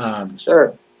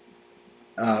 Sure.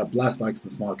 Bless likes the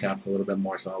small caps a little bit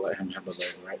more, so I'll let him handle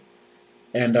those, right?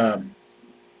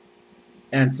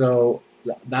 And so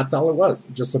that's all it was.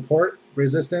 Just support,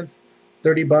 resistance,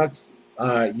 $30.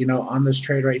 On this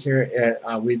trade right here,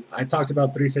 I talked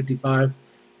about 355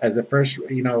 as the first,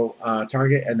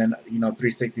 target, and then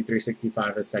 360,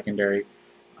 365 as secondary,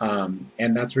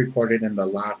 and that's recorded in the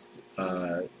last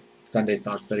Sunday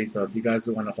stock study. So if you guys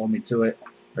want to hold me to it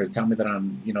or tell me that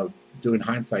I'm doing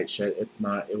hindsight shit, it's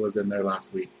not. It was in there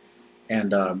last week, and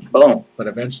boom. But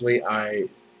eventually,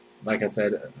 like I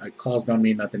said, calls don't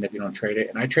mean nothing if you don't trade it,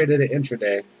 and I traded it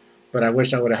intraday. But I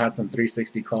wish I would have had some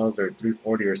 360 calls or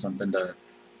 340 or something to,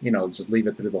 just leave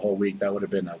it through the whole week. That would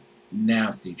have been a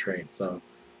nasty trade. So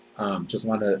just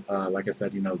want to, like I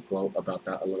said, gloat about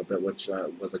that a little bit, which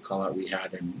was a call out we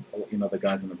had, and, the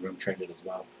guys in the room traded as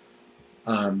well.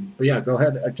 But yeah, go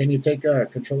ahead. Can you take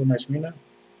control of my screen now?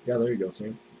 Yeah, there you go,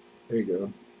 sir. There you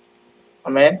go.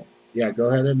 I'm in? Yeah, go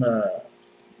ahead and,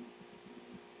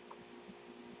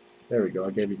 there we go. I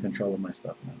gave you control of my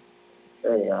stuff now.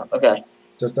 There you go. Okay.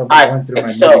 Just don't be going through my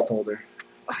MIDI folder.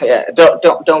 Yeah, don't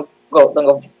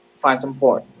go find some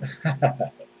porn.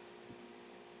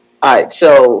 Alright,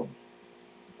 so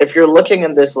if you're looking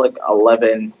in this like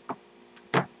 11-ish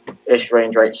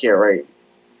range right here, right?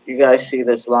 You guys see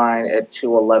this line at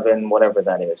 211, whatever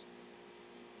that is.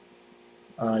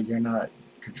 You're not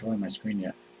controlling my screen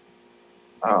yet.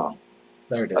 Oh.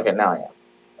 There it is. Okay, now I am.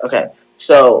 Okay,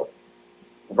 so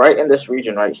right in this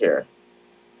region right here,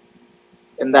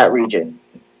 in that region,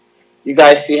 you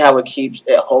guys see how it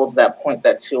holds that point,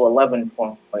 that 211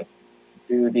 point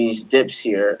through these dips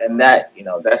here, and that,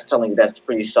 that's telling you that's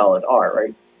pretty solid R,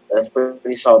 right? That's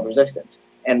pretty solid resistance.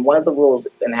 And one of the rules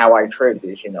in how I trade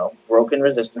is, broken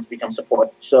resistance becomes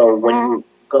support. So when you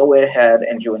go ahead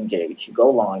and you engage, you go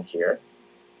long here,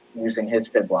 using his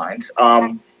fib lines.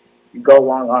 You go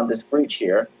long on this breach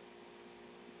here,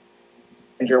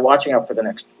 and you're watching out for the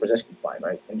next resistance line,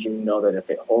 right? And you know that if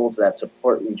it holds that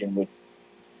support region, which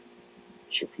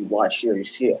if you watch here, you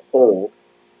see it hold,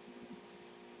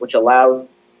 which allows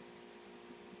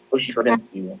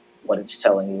you what it's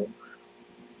telling you,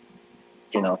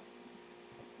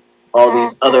 all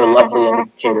these other lovely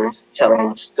indicators telling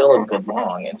you it's still a good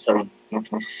long. And so you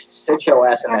can sit your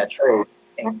ass in that trade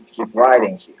and keep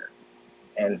riding here.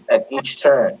 And at each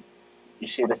turn, you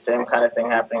see the same kind of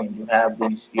thing happening, and you have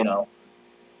these,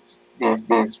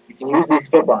 these you can use these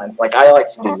fib lines like I like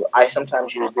to do. I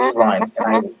sometimes use these lines,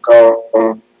 and I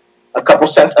go a couple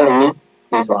cents underneath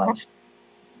these lines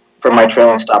for my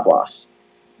trailing stop loss.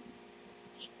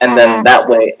 And then that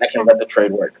way I can let the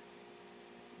trade work.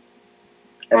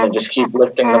 And then just keep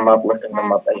lifting them up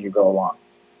as you go along.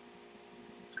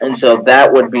 And so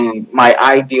that would be my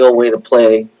ideal way to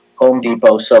play Home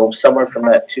Depot. So somewhere from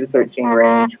that 213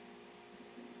 range.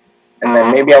 And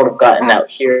then maybe I would have gotten out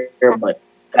here, but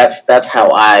that's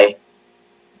how I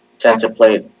tend to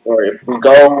play it. Or if we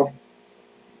go,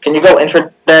 can you go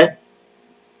intraday?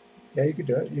 Yeah, you could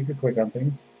do it. You could click on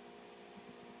things.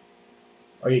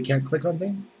 Oh, you can't click on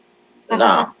things?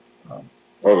 No. Oh.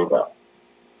 There you go.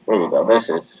 There you go. This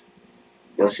is,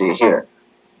 you'll see it here.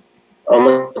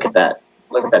 Oh, look at that.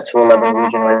 Look at that 211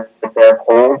 region right there.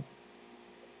 Hold.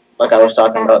 Like I was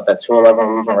talking about, that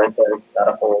 211 region right there. Got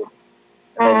to hold.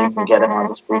 And then you can get it on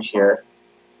this breach here.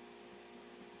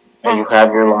 And you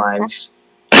have your lines.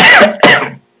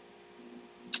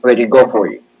 ready to go for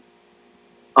you.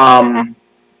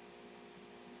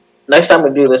 Next time we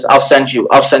do this, I'll send you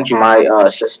my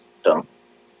system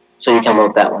so you can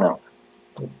load that one up.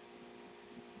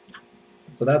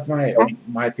 So that's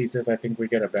my thesis. I think we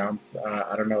get a bounce.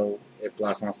 I don't know if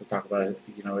Blast wants to talk about it.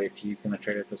 You know, if he's going to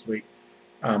trade it this week.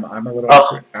 I'm a little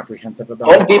apprehensive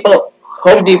about Home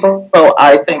Depot.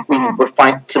 I think we would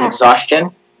find some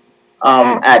exhaustion.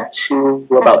 At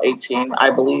about 18, I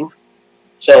believe.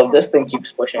 So if this thing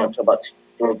keeps pushing up to about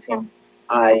 218,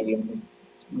 I am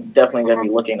definitely going to be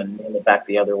looking to nail it back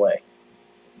the other way.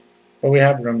 But we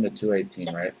have room to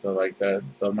 218, right? So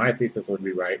so my thesis would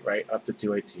be right up to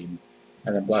 218,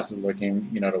 and then Blast is looking,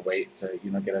 you know, to wait to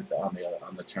get it on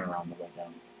the turnaround the way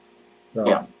down. So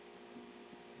yeah.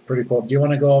 Pretty cool. Do you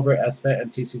want to go over SFET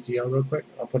and TCCO real quick?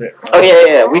 I'll put it. Oh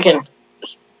yeah. We can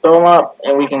just throw them up,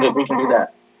 and we can do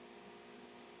that.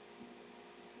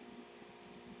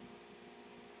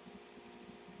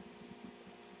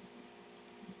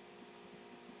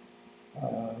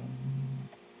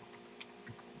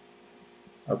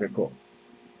 Okay, cool.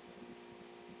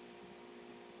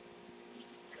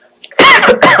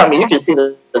 I mean, you can see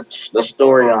the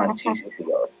story on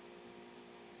TCCO.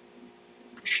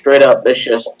 Straight up, this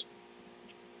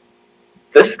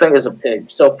thing is a pig.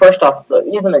 So first off,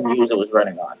 even the news it was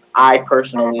running on, I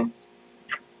personally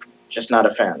just not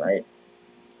a fan, right?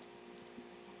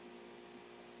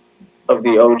 Of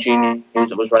the OG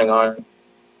news it was running on.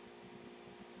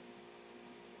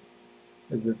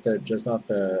 Is it just off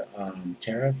the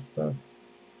tariff stuff?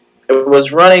 It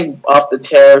was running off the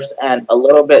tariffs and a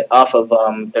little bit off of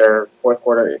their fourth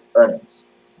quarter earnings.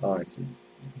 Oh, I see.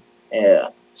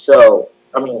 Yeah. So,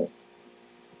 I mean,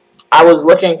 I was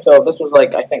looking. So this was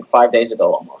like I think 5 days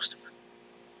ago almost.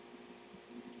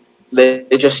 They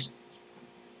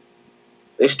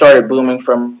started booming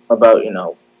from about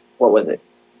what was it,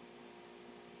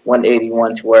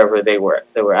 181 to wherever they were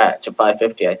at to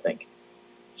 550 I think.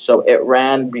 So it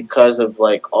ran because of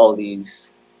all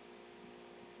these,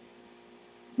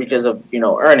 because of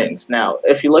earnings. Now,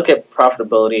 if you look at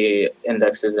profitability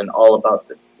indexes and all about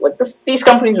these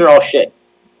companies are all shit.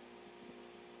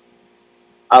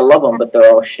 I love them, but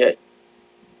they're all shit.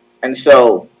 And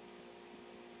so,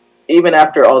 even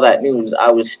after all that news, I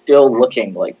was still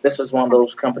looking. This is one of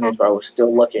those companies where I was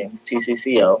still looking,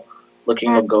 TCCO,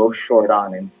 looking to go short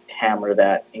on and hammer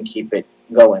that and keep it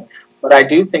going. But I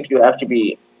do think you have to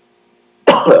be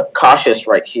cautious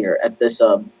right here at this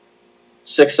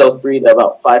 603 to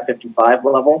about 555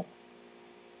 level.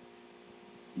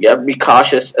 You have to be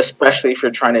cautious, especially if you're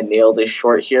trying to nail this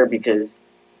short here, because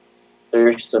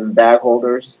there's some bag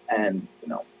holders, and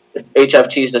if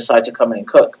HFTs decide to come in and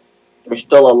cook, there's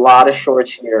still a lot of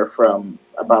shorts here from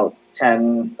about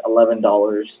 $10,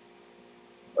 $11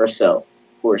 or so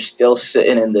who are still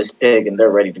sitting in this pig and they're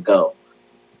ready to go.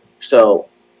 So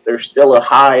there's still a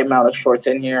high amount of shorts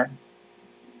in here.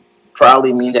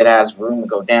 Probably means it has room to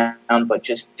go down, but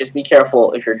just be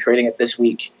careful if you're trading it this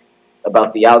week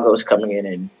about the algos coming in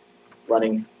and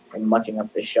running and mucking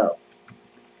up this show.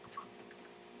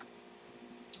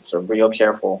 So real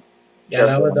careful. Yeah,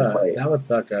 that would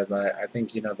suck, guys. I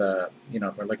think if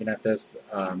we're looking at this,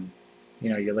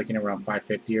 you're looking at around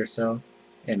 550 or so,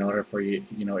 in order for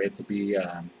it to be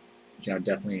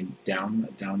definitely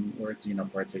downwards,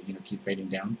 for it to keep fading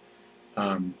down.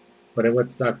 But it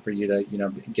would suck for you to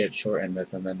get short in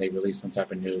this, and then they release some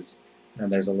type of news,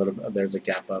 and there's a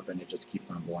gap up, and it just keeps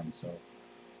on going. So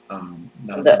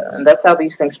and that's how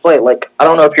these things play. I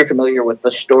don't know if you're familiar with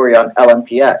the story on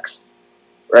LMPX,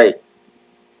 right?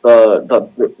 The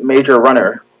major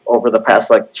runner over the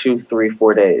past 2, 3,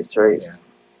 4 days, right? Yeah.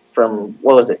 From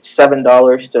what was it,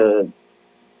 $7 to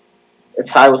its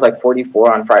high was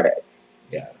 44 on Friday.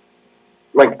 Yeah.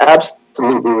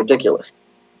 Absolutely ridiculous.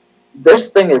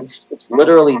 This thing it's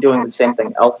literally doing the same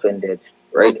thing Elfin did,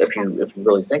 right? If you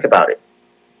really think about it.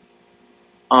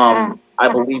 I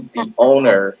believe the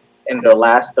owner in their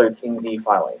last 13D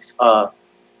filings,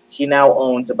 he now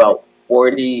owns about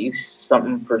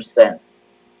 40-something%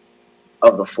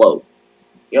 of the float.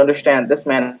 You understand? This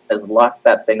man has locked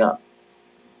that thing up.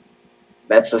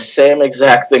 That's the same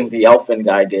exact thing the Elfin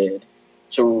guy did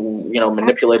to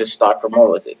manipulate his stock from what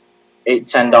was it,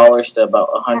 $8-10 to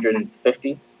about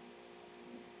 150.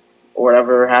 Or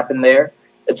whatever happened there.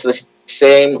 It's the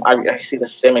same. I see the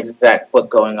same exact book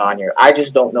going on here. I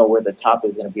just don't know where the top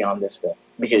is going to be on this thing,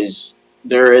 because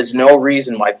there is no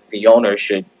reason why the owner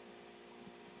should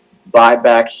buy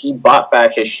back. He bought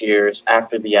back his shares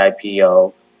after the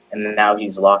IPO, and now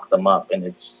he's locked them up.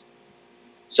 And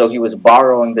so he was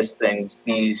borrowing these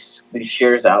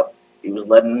shares out. He was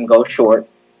letting them go short,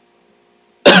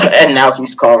 and now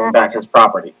he's calling back his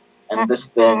property, and this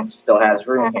thing still has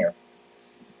room here.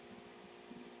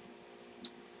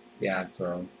 Yeah.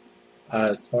 So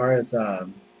as far as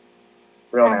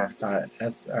Real nasty.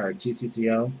 S or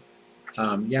TCCO,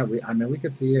 yeah, I mean, we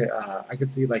could see it. I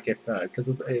could see like if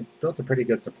because it's built a pretty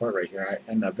good support right here.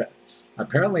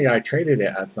 Apparently I traded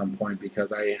it at some point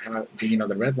because I have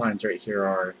the red lines right here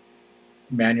are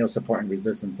manual support and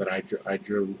resistance that I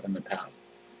drew in the past.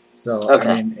 So Okay.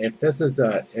 I mean, if this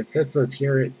was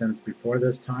here since before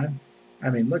this time, I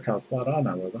mean, look how spot on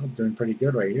I was. I was doing pretty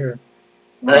good right here.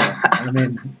 I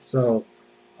mean, so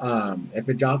if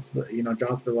it drops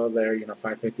below there,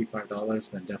 $5.50,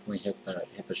 $5, then definitely hit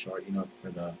the short. For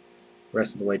the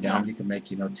rest of the way down, you can make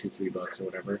 $2-3 or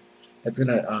whatever. It's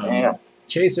gonna Yeah.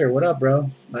 Chaser, what up, bro?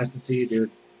 Nice to see you,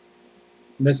 dude.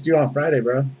 Missed you on Friday,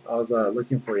 bro. I was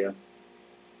looking for you.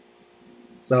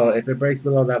 So if it breaks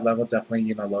below that level,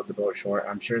 definitely load the boat short.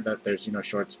 I'm sure that there's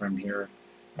shorts from here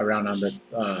around on this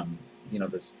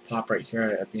this pop right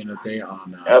here at the end of the day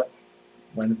on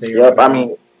Wednesday. Yep. I mean,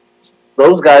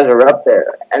 those guys are up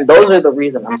there, and those are the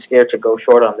reason I'm scared to go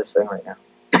short on this thing right now.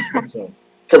 So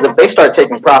because if they start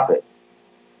taking profit,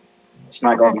 it's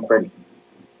not going to be pretty.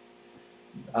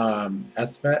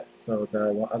 SFET, so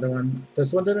the other one,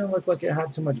 this one didn't look like it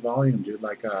had too much volume, dude.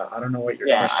 Like I don't know what your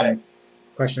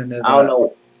question is. I don't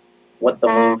know what the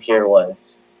move here was.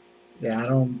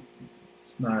 Yeah,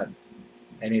 it's not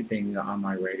anything on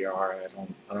my radar.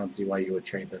 I don't see why you would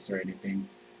trade this or anything.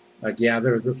 Like, yeah,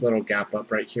 there was this little gap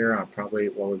up right here on probably,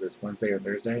 what was this, Wednesday or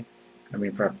Thursday? I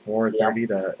mean, from 430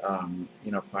 to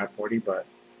 540, but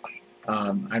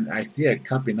I see it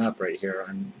cupping up right here.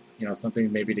 I'm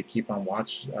something maybe to keep on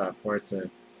watch for it to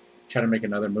try to make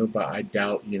another move, but I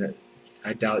doubt it's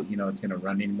going to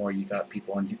run anymore. You got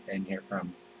people in here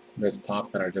from this pop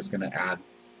that are just going to add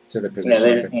to the position.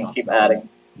 Yeah, they just need to keep adding.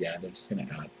 Yeah, they're just going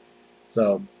to add.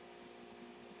 So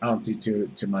I don't see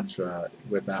too much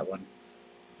with that one.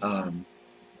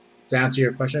 To answer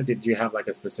your question, did you have like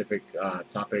a specific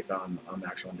topic on the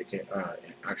actual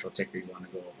ticker you want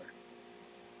to go over?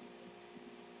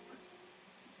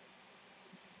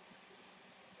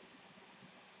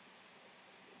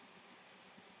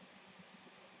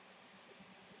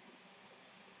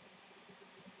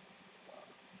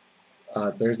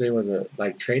 Thursday was a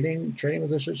like trading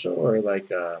was a shit show, or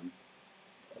like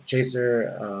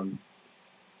Chaser,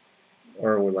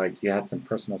 or like you had some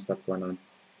personal stuff going on.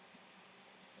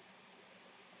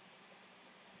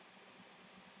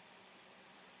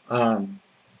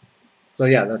 So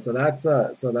yeah, that's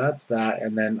that,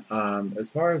 and then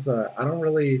as far as I don't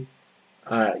really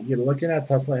you're looking at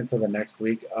Tesla into the next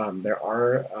week. There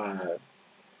are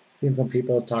seen some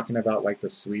people talking about like the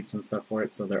sweeps and stuff for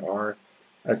it, so there are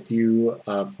a few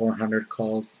 400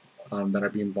 calls that are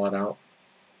being bought out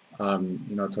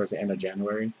towards the end of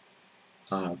January.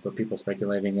 So people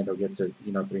speculating it'll get to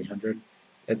 300.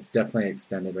 It's definitely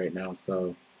extended right now,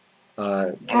 so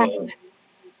so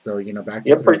back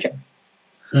to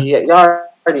yeah, y'all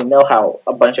already know how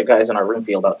a bunch of guys in our room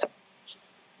feel about it.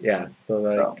 Yeah,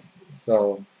 so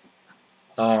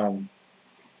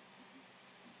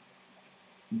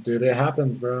dude, it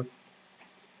happens, bro.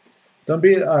 Don't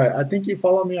be I think you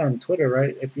follow me on Twitter,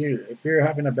 right? If you're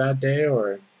having a bad day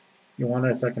or you want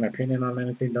a second opinion on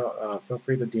anything, don't feel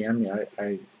free to DM me.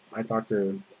 I talk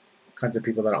to kinds of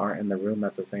people that aren't in the room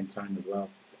at the same time as well,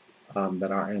 that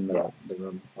aren't in the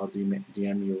room. I'll DM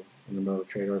you in the middle of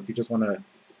the trade, or if you just want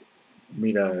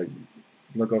me to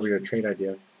look over your trade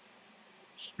idea.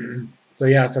 So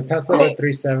yeah, so Tesla at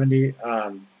 370.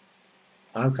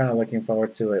 I'm kind of looking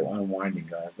forward to it unwinding,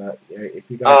 guys. That if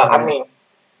you guys, I mean,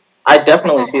 I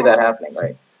definitely see that happening,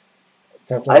 right?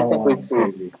 Tesla unwinds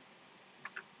crazy.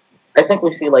 I think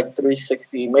we see like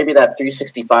 360, maybe that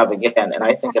 365 again, and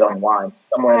I think it unwinds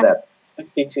somewhere in that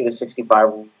 62 to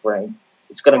 65 range.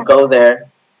 It's going to go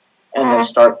there and then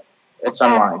start its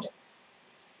unwind.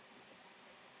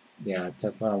 Yeah,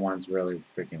 Tesla unwinds really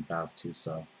freaking fast too.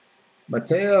 So,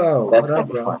 Mateo, what up,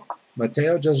 bro? Fun.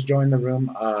 Mateo just joined the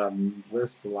room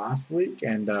this last week,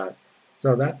 and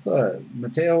so that's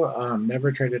Mateo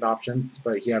never traded options,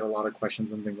 but he had a lot of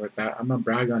questions and things like that. I'm gonna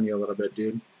brag on you a little bit,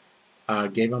 dude.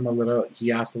 Gave him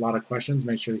he asked a lot of questions,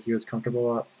 made sure that he was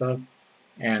comfortable about stuff,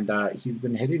 and he's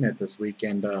been hitting it this week,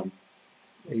 and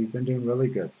he's been doing really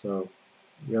good. So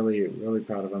really, really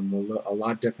proud of him. A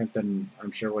lot different than I'm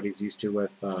sure what he's used to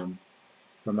with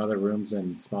from other rooms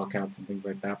and small caps and things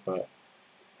like that, but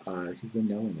he's been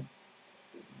nailing it.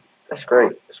 That's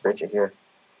great. That's great to hear.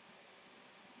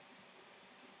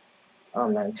 Oh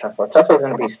man, Tesla's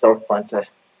going to be so fun to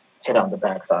hit on the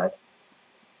backside.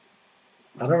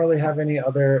 I don't really have any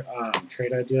other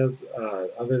trade ideas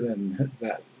other than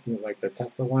that, like the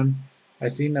Tesla one. I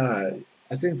seen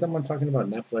someone talking about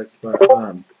Netflix, but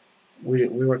we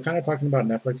were kind of talking about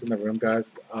Netflix in the room,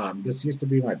 guys. This used to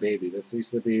be my baby. This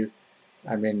used to be,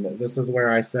 I mean, this is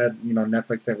where I said,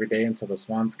 Netflix every day until the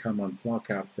swans come on small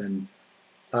caps. And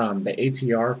the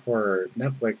ATR for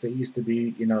Netflix, it used to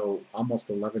be, almost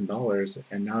 $11,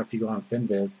 and now if you go on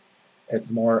Finviz,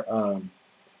 it's more,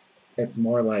 it's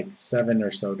more like $7 or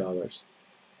so dollars.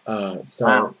 So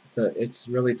Wow. it's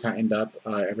really tightened up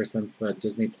ever since the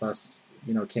Disney Plus,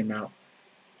 came out,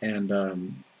 and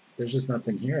there's just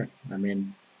nothing here. I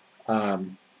mean,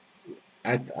 um,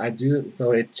 I do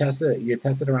so it tested you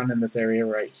tested around in this area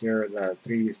right here, the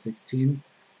 316,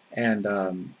 and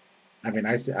I mean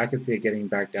I could see it getting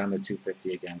back down to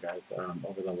 250 again, guys,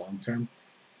 over the long term.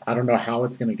 I don't know how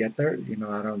it's going to get there.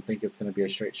 I don't think it's going to be a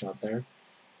straight shot there,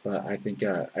 but I think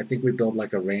we build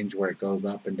like a range where it goes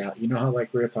up and down. You know how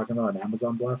like we were talking about on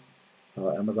Amazon Blast,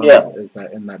 Amazon Yeah. is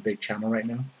that in that big channel right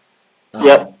now.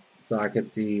 Yep. So I could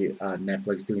see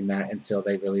Netflix doing that until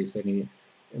they release any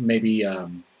maybe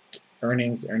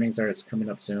earnings. Earnings are coming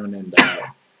up soon, and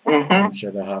I'm Mm-hmm.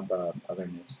 sure they'll have other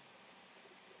news.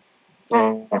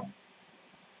 Mm. Oh,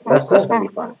 That's cool. gonna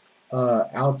be fun.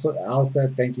 Al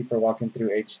said thank you for walking through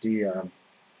HD.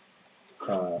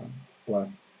 Uh,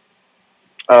 Bless.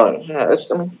 Oh yeah, that's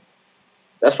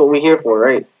what we're here for,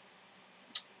 right?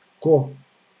 Cool.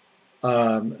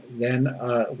 Then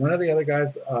one of the other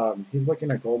guys, he's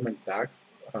looking at Goldman Sachs.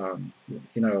 Ooh.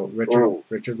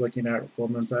 Richard's looking at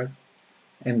Goldman Sachs,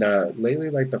 and lately,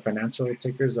 like the financial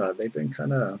tickers, they've been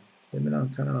on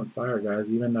kind of on fire,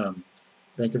 guys. Even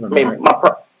Bank of I mean,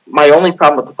 America. my only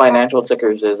problem with the financial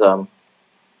tickers is our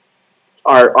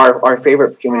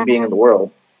favorite human being in the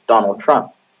world, Donald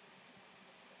Trump.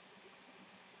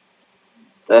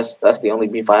 That's the only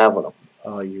beef I have with him.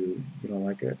 Oh, you don't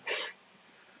like it?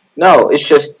 No, it's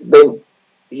just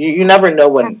you never know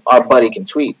when our buddy can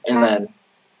tweet, and then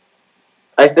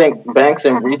I think banks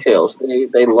and retails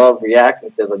they love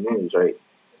reacting to the news, right?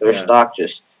 Their Yeah. stock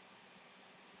just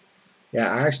Yeah,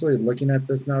 I actually looking at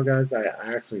this now, guys. I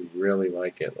actually really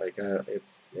like it. Like,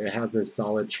 it has this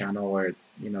solid channel where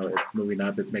it's it's moving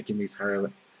up. It's making these higher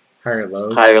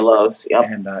lows, higher lows. Yep.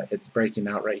 and it's breaking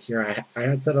out right here. I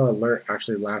had set an alert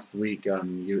actually last week.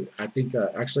 I think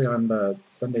actually on the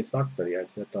Sunday stock study, I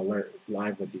set the alert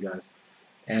live with you guys,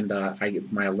 and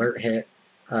my alert hit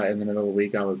in the middle of the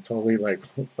week. I was totally like,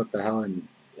 what the hell? And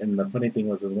the funny thing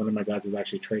was, is one of my guys is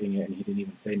actually trading it, and he didn't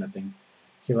even say nothing.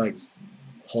 He likes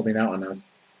holding out on us,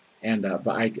 and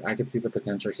but I could see the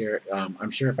potential here. I'm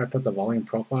sure if I put the volume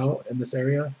profile in this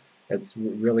area, it's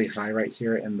really high right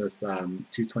here in this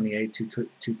 228,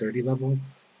 230 level.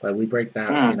 But we break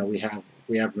that, Mm.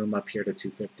 we have room up here to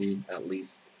 250 at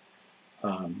least.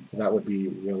 So that would be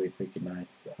really freaking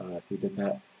nice if we did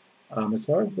that. As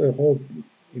far as the whole,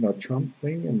 Trump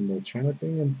thing and the China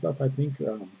thing and stuff, I think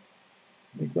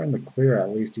we're in the clear at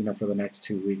least, for the next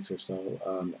 2 weeks or so.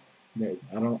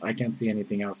 I can't see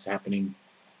anything else happening,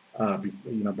 by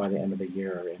the end of the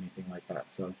year or anything like that.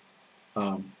 So,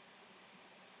 um,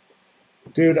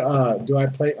 dude, do I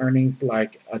play earnings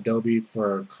like Adobe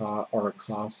for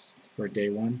cost for day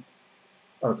one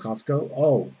or Costco?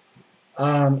 Oh,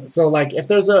 so like if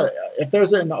there's an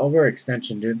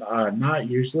overextension, dude, not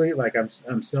usually. Like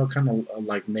I'm still kind of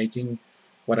like making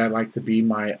what I like to be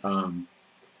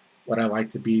what I like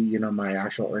to be, my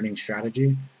actual earning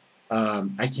strategy.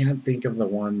 I can't think of the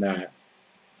one that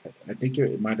I think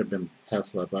it might have been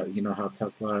Tesla, but you know how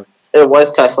Tesla, It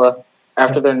was Tesla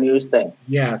after te- the news thing.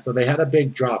 yeah, so they had a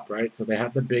big drop, right? So they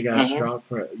had the big ass Hmm. drop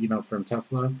for from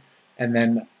Tesla, and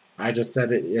then I just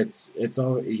said it's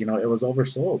all it was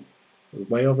oversold,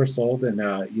 way oversold,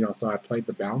 and so I played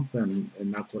the bounce, and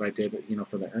that's what I did,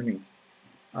 for the earnings.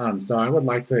 So I would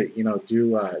like to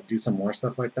do some more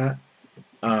stuff like that.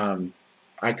 Um,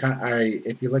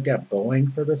 if you look at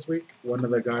Boeing for this week, one of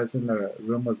the guys in the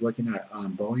room was looking at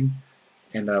Boeing,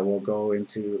 and we'll go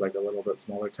into like a little bit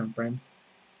smaller time frame.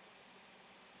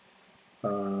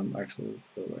 Actually, let's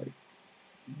go like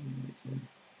here.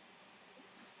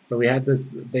 So we had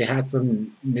this. They had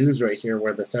some news right here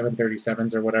where the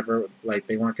 737s or whatever, like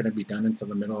they weren't going to be done until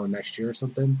the middle of next year or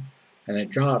something, and it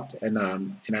dropped. And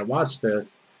I watched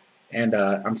this, and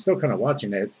I'm still kind of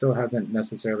watching it. It still hasn't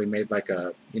necessarily made like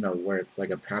a where it's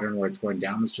like a pattern where it's going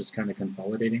down. It's just kind of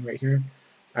consolidating right here.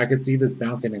 I could see this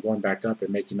bouncing and going back up and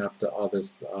making up to all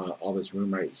this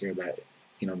room right here that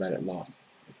that it lost.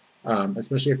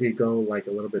 Especially if you go like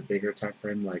a little bit bigger time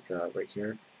frame, like right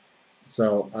here.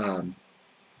 So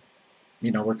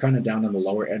we're kind of down on the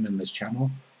lower end in this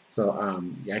channel. So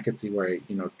yeah, I could see where it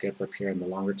gets up here in the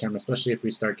longer term, especially if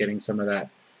we start getting some of that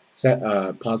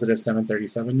positive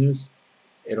 737 news.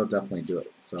 It'll definitely do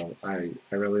it. So I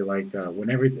really like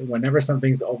whenever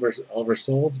something's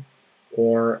oversold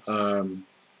or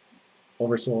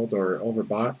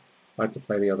overbought. I like to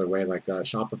play the other way. Like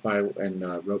Shopify and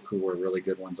Roku were really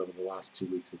good ones over the last 2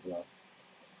 weeks as well.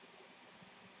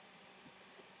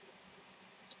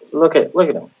 Look at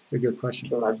them. It's a good question.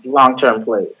 Long-term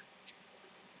plays.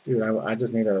 Dude, I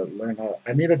just need to learn how.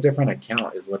 I need a different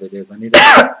account, is what it is. I need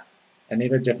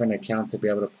a different account to be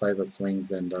able to play the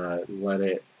swings and let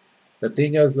it. The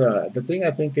thing is, I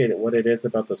think what it is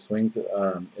about the swings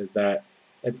is that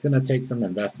it's gonna take some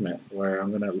investment where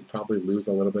I'm gonna probably lose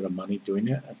a little bit of money doing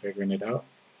it and figuring it out,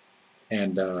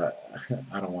 and I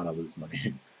don't want to lose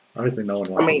money. Obviously, no one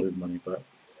wants to lose money, but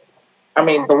I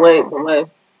mean, the way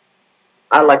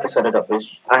I like to set it up is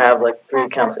I have like 3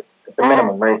 accounts at the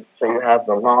minimum, right? So you have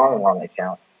the long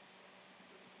account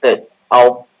that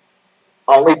I'll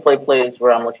only play plays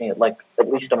where I'm looking at like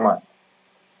at least a month.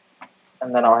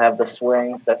 And then I'll have the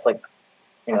swings that's like,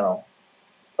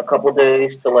 a couple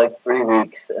days to like 3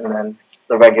 weeks, and then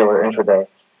the regular intraday.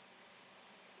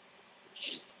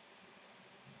 It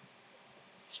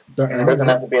doesn't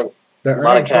have to be a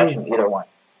lot of cash in either one.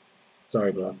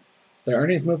 Sorry, boss. The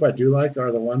earnings move I do like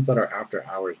are the ones that are after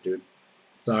hours, dude.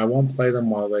 So I won't play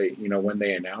them while they, when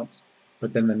they announce,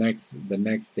 but then the next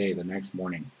day, the next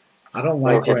morning. I don't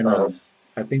like when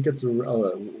I think it's a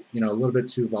little bit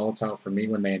too volatile for me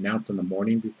when they announce in the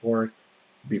morning before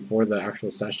the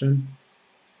actual session.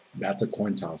 That's a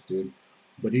coin toss, dude.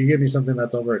 But you give me something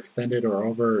that's overextended or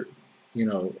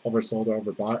oversold or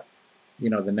overbought,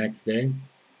 the next day,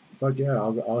 fuck yeah,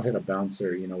 I'll hit a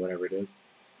bouncer, whatever it is.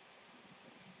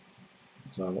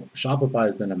 So Shopify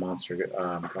has been a monster,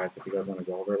 guys. If you guys want to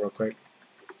go over it real quick.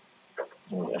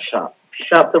 Yeah, shop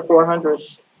to 400.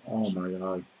 Oh my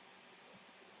god.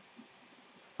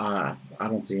 I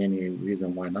don't see any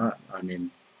reason why not. I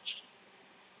mean,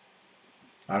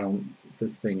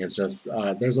 this thing is just,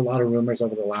 there's a lot of rumors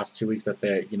over the last 2 weeks that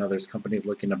there's companies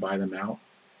looking to buy them out,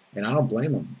 and I don't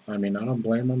blame them. I mean, I don't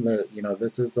blame them. That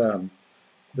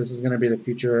this is going to be the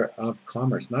future of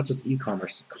commerce, not just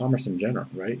e-commerce, commerce in general,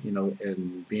 right?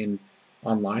 And being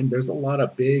online, there's a lot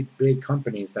of big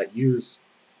companies that use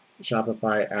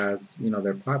Shopify as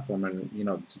their platform and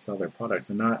to sell their products,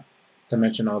 and not to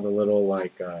mention all the little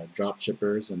like drop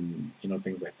shippers and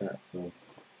things like that. So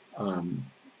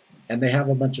and they have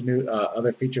a bunch of new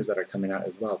other features that are coming out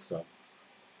as well. So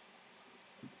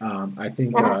I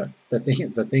think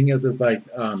the thing is like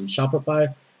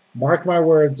Shopify, mark my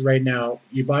words right now,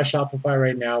 you buy Shopify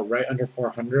right now right under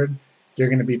 400, you're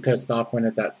going to be pissed off when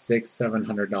it's at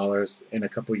 $600-700 in a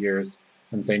couple years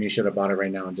and saying you should have bought it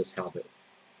right now and just held it.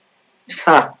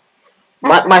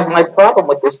 My problem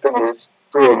with this thing is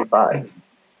 385,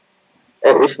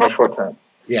 at least in the short term.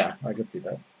 Yeah, I could see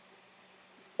that.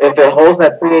 If it holds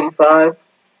at 385,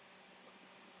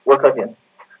 we're cooking.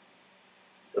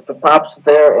 If it pops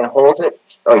there and holds it,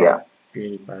 oh yeah.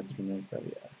 385, 395,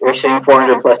 yeah. We're seeing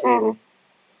 400 plus easy.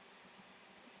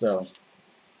 So,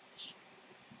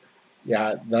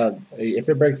 yeah, if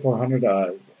it breaks 400,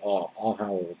 all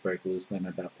hell will break loose then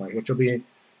at that point, which will be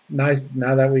nice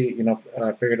now that we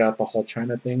figured out the whole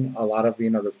China thing. A lot of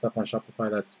the stuff on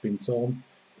Shopify that's being sold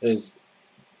is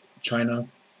China,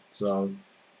 so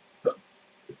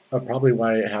probably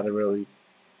why it had a really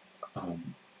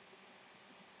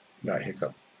got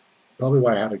hiccups. Probably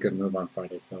why I had a good move on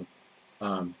Friday. So,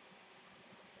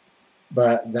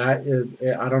 but that is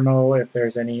it. I don't know if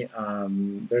there's any.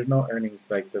 There's no earnings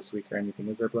like this week or anything.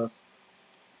 Is there, Bless?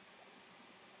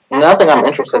 Nothing I'm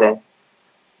interested in.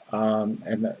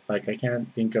 And like I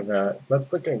can't think of a.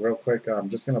 Let's look at real quick. I'm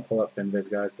just gonna pull up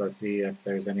Finviz, guys. Let's see if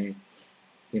there's any,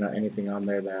 anything on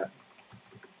there that,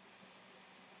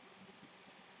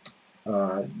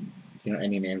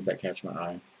 any names that catch my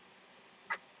eye.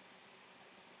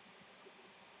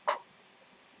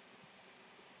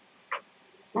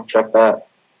 I'll check that.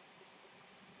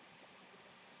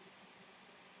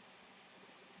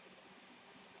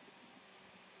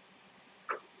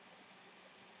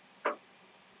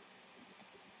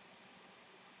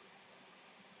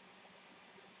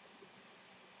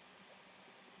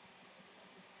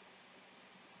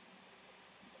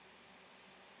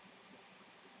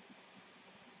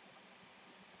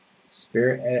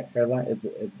 Spirit Airline, is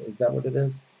that what it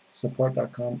is?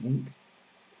 Support.com Inc.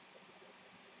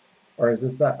 Or is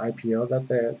this that IPO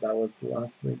that was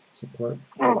last week? Support.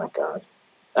 Oh my god,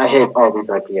 I hate all these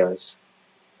IPOs.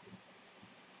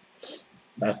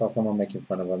 I saw someone making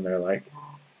fun of them. They're like,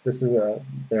 this is a,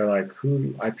 they're like,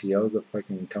 who IPOs a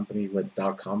freaking company with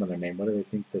 .com in their name? What do they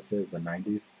think this is, the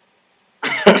 90s?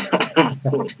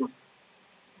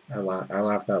 I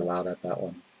laughed out loud at that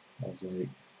one. I was like,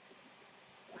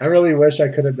 I really wish I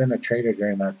could have been a trader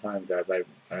during that time, guys. I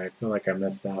feel like I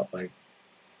missed out. Like,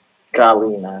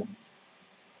 Golly, man.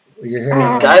 you're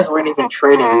hearing, Guys weren't even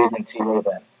trading even TA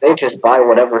then. They just buy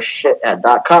whatever shit at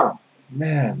 .com.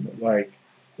 man, like,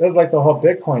 it was like the whole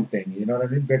Bitcoin thing. You know what I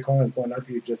mean? Bitcoin was going up.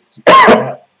 You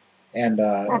bought. And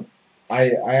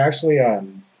I actually I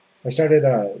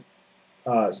started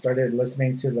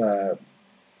listening to the,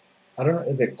 I don't know,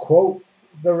 is it Quote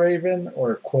the Raven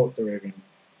or Quote the Raven?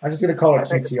 I'm just gonna call it I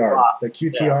think it's QTR. Quote. The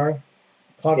QTR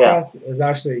podcast is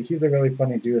actually, he's a really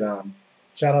funny dude.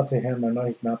 Shout out to him. I know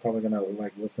he's not probably gonna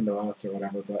like listen to us or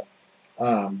whatever, but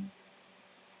I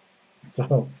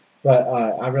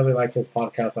really like his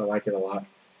podcast. I like it a lot,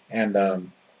 and I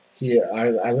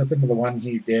listened to the one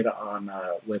he did on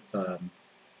with I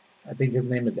think his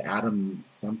name is Adam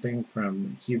something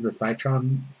from, he's the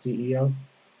Citron CEO.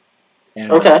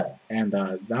 And, Okay. And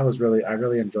that was really, I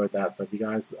really enjoyed that. So if you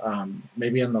guys,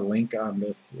 maybe in the link on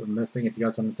this thing, if you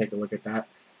guys want to take a look at that.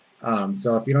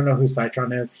 So if you don't know who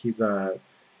Citron is,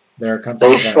 they're a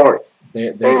company They short.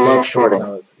 They're They love big short shorting.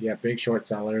 sellers. Yeah, big short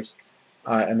sellers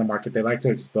in the market. They like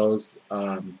to expose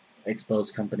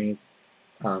companies,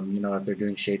 if they're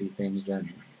doing shady things,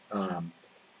 and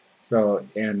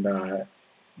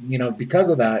because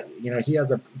of that, he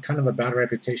has a kind of a bad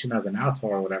reputation as an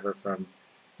asshole or whatever from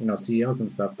CEOs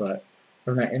and stuff. But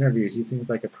from that interview, he seems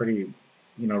like a pretty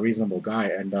reasonable guy,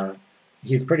 and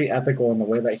he's pretty ethical in the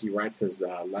way that he writes his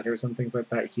letters and things like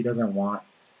that. He doesn't want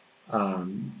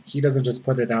he doesn't just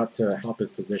put it out to help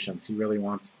his positions. He really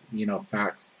wants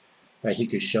facts that he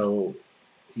could show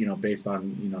based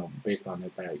on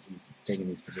it that he's taking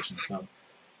these positions. So,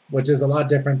 which is a lot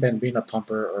different than being a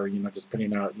pumper or just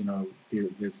putting out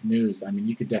this news. I mean,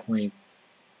 you could definitely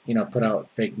put out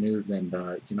fake news and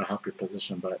help your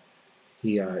position, but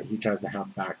he tries to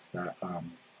have facts that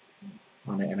on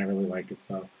it, and I really like it.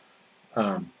 So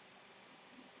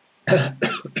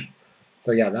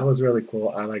so yeah, that was really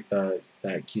cool. I like that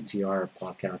QTR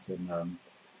podcast, and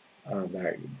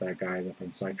that guy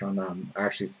from Citron. I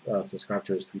actually subscribe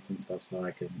to his tweets and stuff, so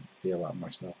I can see a lot more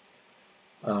stuff.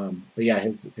 But yeah,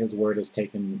 his word is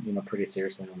taken pretty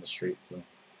seriously on the street. So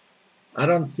I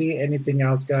don't see anything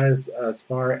else, guys, as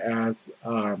far as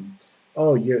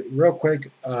real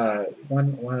quick,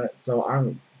 one. So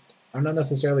I'm not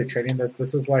necessarily trading this.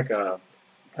 This is like a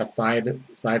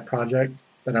side project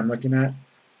that I'm looking at.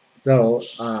 So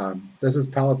this is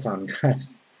Peloton,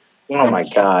 guys. Oh my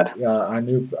god. Yeah, I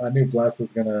knew Bless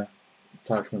was gonna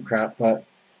talk some crap, but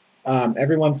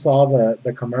everyone saw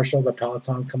the commercial, the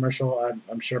Peloton commercial.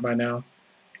 I'm sure by now,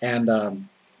 and I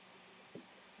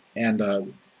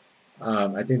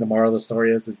think the moral of the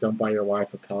story is don't buy your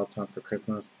wife a Peloton for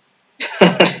Christmas.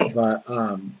 But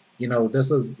this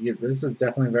is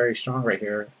definitely very strong right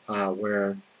here,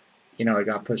 where it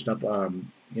got pushed up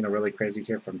really crazy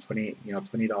here from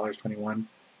 $20.21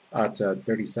 to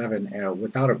 37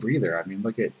 without a breather. I mean,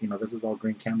 look at this is all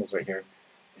green candles right here,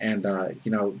 and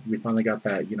we finally got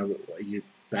that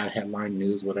bad headline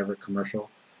news whatever commercial,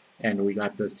 and we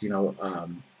got this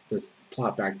this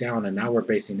plot back down, and now we're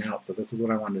basing out. So this is what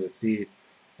I wanted to see,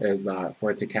 is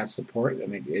for it to catch support,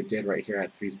 and it did right here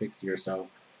at 360 or so.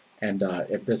 And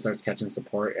if this starts catching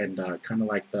support, and kind of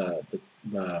like the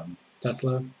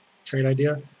Tesla trade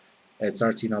idea, it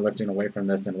starts lifting away from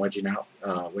this and wedging out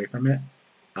away from it.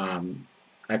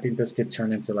 I think this could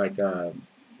turn into like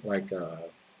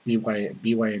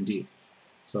BYND.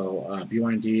 So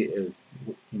BYND is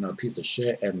a piece of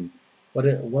shit. And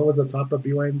what was the top of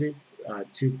BYND?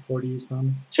 240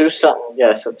 something. 2 something,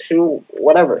 yeah. So 2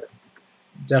 whatever.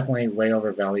 Definitely way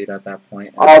overvalued at that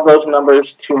point. All those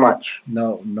numbers too much.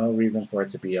 No reason for it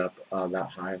to be up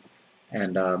that high,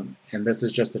 and this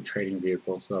is just a trading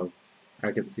vehicle. So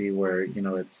I could see where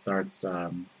it starts.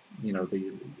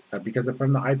 Because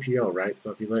from the IPO, right? So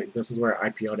if you look, this is where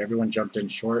IPO'd. Everyone jumped in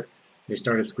short. They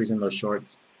started squeezing those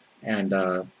shorts, and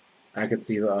I could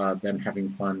see them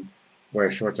having fun where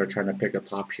shorts are trying to pick a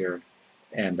top here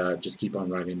and just keep on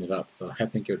riding it up. So I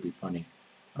think it would be funny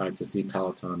to see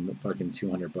Peloton fucking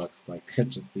 $200. Like, it'd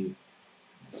just be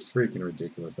freaking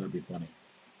ridiculous. That'd be funny.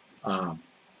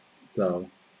 So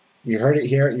you heard it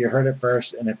here. You heard it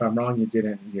first. And if I'm wrong, you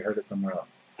didn't. You heard it somewhere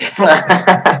else.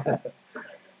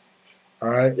 All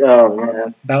right. Oh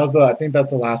man. I think that's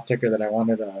the last ticker that I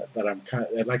wanted. That I'm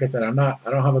like I said, I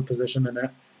don't have a position in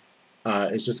it.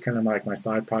 It's just kind of like my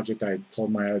side project. I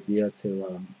told my idea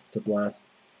to Bless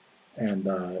and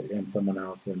someone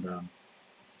else, and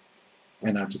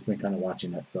and I've just been kind of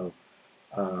watching it. So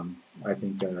I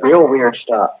think Real weird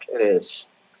stock. It is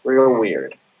real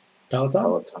weird. Peloton.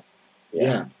 Peloton.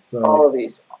 Yeah. So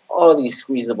all of these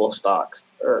squeezable stocks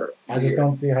are. I just weird.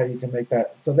 don't see how you can make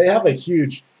that. So they have a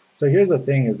huge. So here's the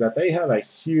thing: is that they have a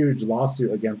huge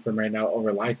lawsuit against them right now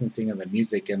over licensing of the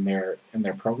music in their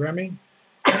programming.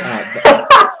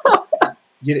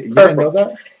 You didn't know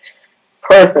that?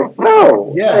 Perfect.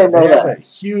 No. I Yeah, didn't know they have that. a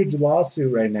huge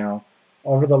lawsuit right now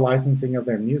over the licensing of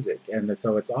their music, and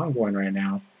so it's ongoing right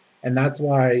now, and that's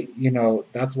why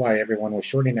everyone was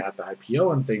shorting it at the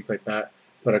IPO and things like that.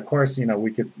 But of course,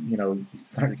 we could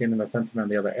start getting the sentiment on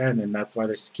the other end, and that's why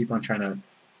they keep on trying to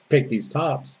pick these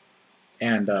tops,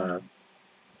 and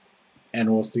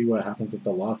we'll see what happens with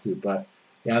the lawsuit. But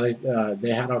yeah,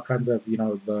 they had all kinds of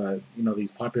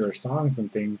these popular songs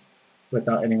and things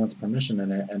without anyone's permission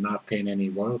in it and not paying any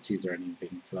royalties or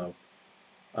anything. So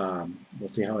we'll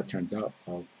see how it turns out.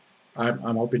 So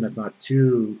I'm hoping it's not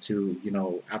too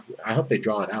I hope they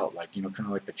draw it out like kind of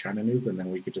like the China news, and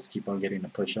then we could just keep on getting the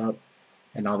push up,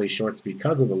 and all these shorts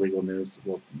because of the legal news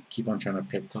will keep on trying to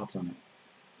pick tops on it.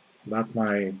 So that's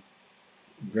my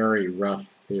very rough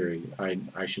theory.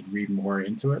 I should read more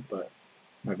into it, but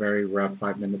my very rough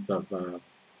 5 minutes of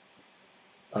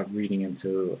reading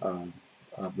into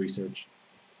of research.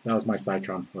 That was my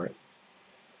Citron for it.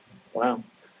 Wow.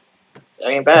 That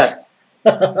ain't bad.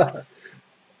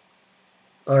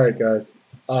 All right, guys.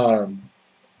 Are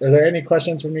there any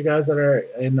questions from you guys that are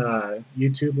in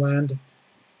YouTube land?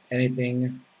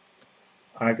 Anything?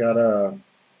 I think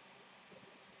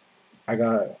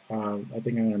I'm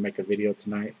gonna make a video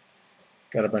tonight.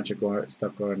 Got a bunch of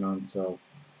stuff going on, so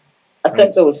I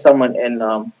think there was someone in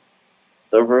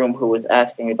the room who was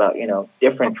asking about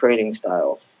different trading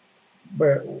styles.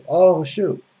 But oh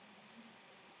shoot.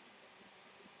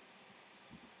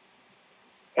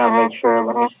 Gotta make sure.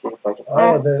 Let me see if I can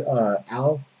Oh, find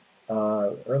Al.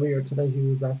 Earlier today, he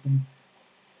was asking.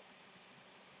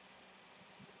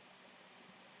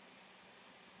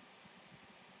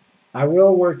 I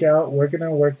will work out. We're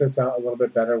gonna work this out a little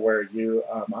bit better. Where you,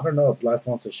 I don't know if Bless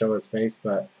wants to show his face,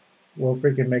 but we'll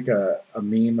freaking make a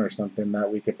meme or something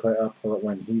that we could put up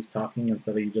when he's talking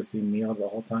instead of you just seeing me all the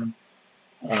whole time.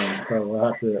 So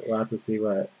we'll have to see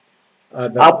what.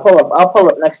 I'll pull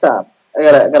up next time. I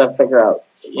gotta figure out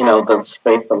the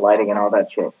space, the lighting, and all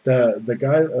that shit.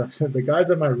 The guys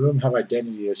in my room have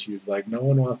identity issues. Like no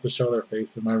one wants to show their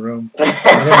face in my room.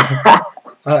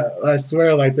 I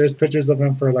swear, like there's pictures of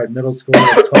them for like middle school,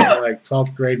 like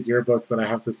 12th grade yearbooks that I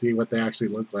have to see what they actually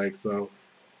look like. So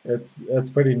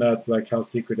it's pretty nuts, like how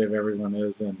secretive everyone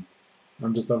is, and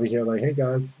I'm just over here like, hey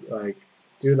guys, like,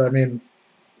 dude, I mean,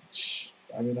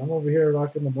 I'm over here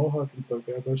rocking the mohawk and stuff,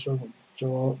 guys. I'll show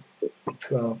out.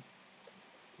 So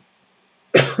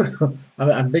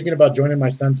I'm thinking about joining my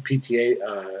son's PTA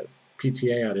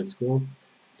at his school.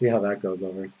 See how that goes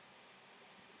over.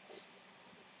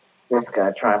 This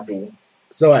guy trying to be.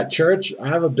 So at church, I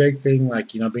have a big thing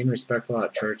like being respectful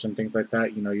at church and things like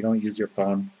that. You don't use your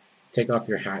phone. Take off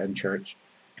your hat in church,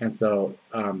 and so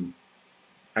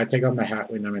I take off my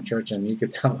hat when I'm in church, and you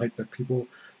could tell like the people.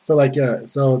 So like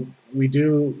so we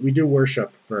do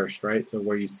worship first, right? So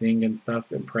where you sing and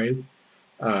stuff and praise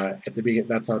at the beginning.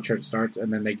 That's how church starts,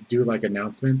 and then they do like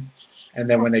announcements, and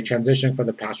then when they transition for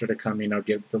the pastor to come,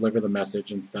 deliver the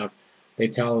message and stuff, they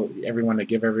tell everyone to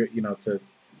give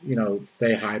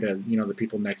say hi to the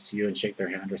people next to you and shake their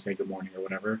hand or say good morning or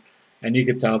whatever, and you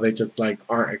could tell they just like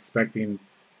aren't expecting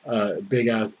a big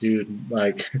ass dude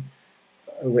like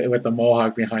with the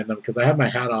mohawk behind them, because I have my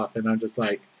hat off and I'm just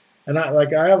like, and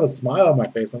I have a smile on my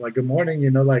face. I'm like, good morning,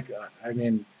 I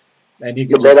mean, and you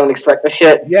can. They don't expect the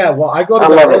shit. Yeah, well, I go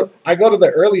to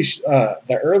the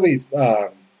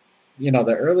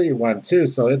early one too.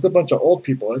 So it's a bunch of old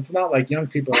people. It's not like young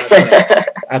people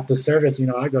at the service,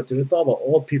 I go to. It's all the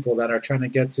old people that are trying to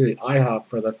get to IHOP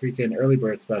for the freaking early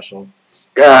bird special.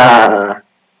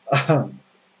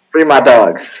 Free my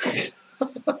dogs.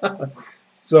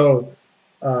 So,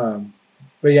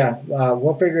 but yeah,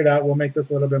 we'll figure it out. We'll make this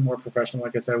a little bit more professional.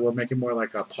 Like I said, we'll make it more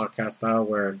like a podcast style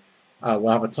where we'll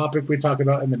have a topic we talk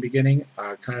about in the beginning,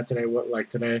 kind of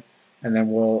today, and then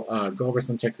we'll go over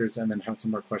some tickers and then have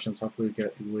some more questions. Hopefully,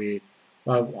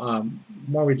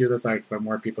 more we do this, I expect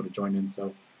more people to join in.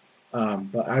 So,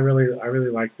 but I really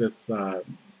like this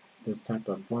type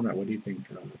of format. What do you think,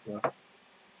 Ross?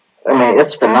 I mean,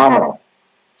 it's phenomenal.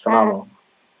 It's phenomenal.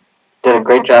 Did a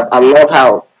great job. I love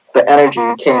how the energy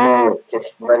came in with,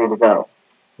 just ready to go.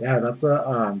 Yeah, that's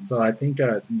so I think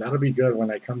that'll be good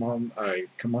when I come home. I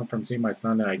come home from seeing my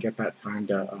son and I get that time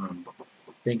to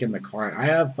think in the car. I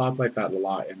have thoughts like that a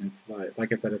lot, and it's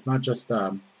like I said, it's not just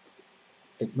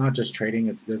it's not just trading;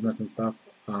 it's business and stuff.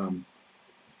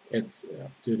 It's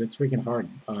dude, it's freaking hard.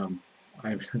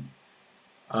 I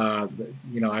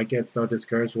I get so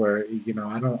discouraged where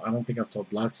I don't think I've told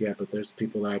Bless yet, but there's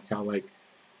people that I tell like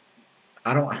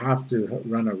I don't have to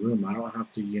run a room. I don't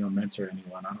have to mentor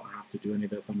anyone. I don't have to do any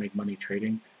of this. I'll make money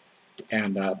trading.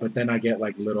 And but then I get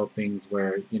like little things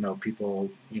where people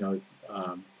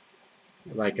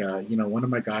one of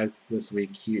my guys this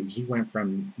week, he went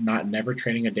from never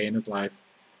trading a day in his life.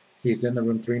 He's in the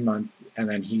room 3 months, and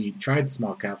then he tried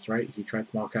small caps, right? He tried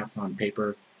small caps on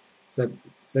paper, said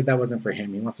that wasn't for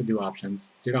him. He wants to do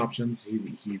options. Did options.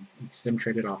 He sim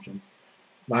traded options.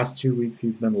 Last 2 weeks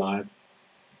he's been live.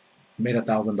 Made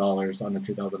 $1,000 on a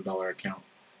 $2,000 account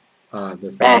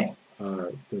this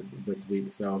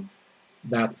week. So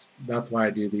that's why I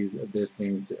do these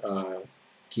things.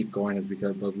 Keep going is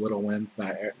because those little wins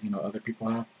that other people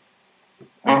have.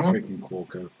 That's freaking cool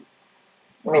because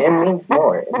I mean, it means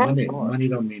more. Money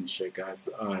don't mean shit, guys.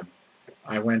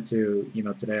 I went to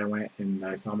today. I went and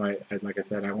I saw like I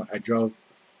said, I drove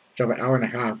an hour and a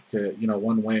half to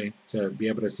one way to be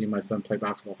able to see my son play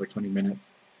basketball for 20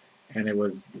 minutes, and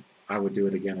I would do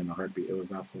it again in a heartbeat. It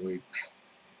was absolutely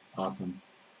awesome.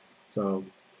 So,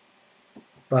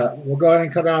 but we'll go ahead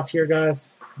and cut it off here,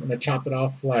 guys. I'm gonna chop it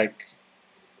off like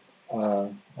I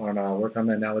don't know. I'll work on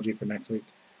the analogy for next week.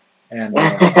 And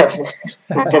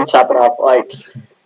You can chop it off like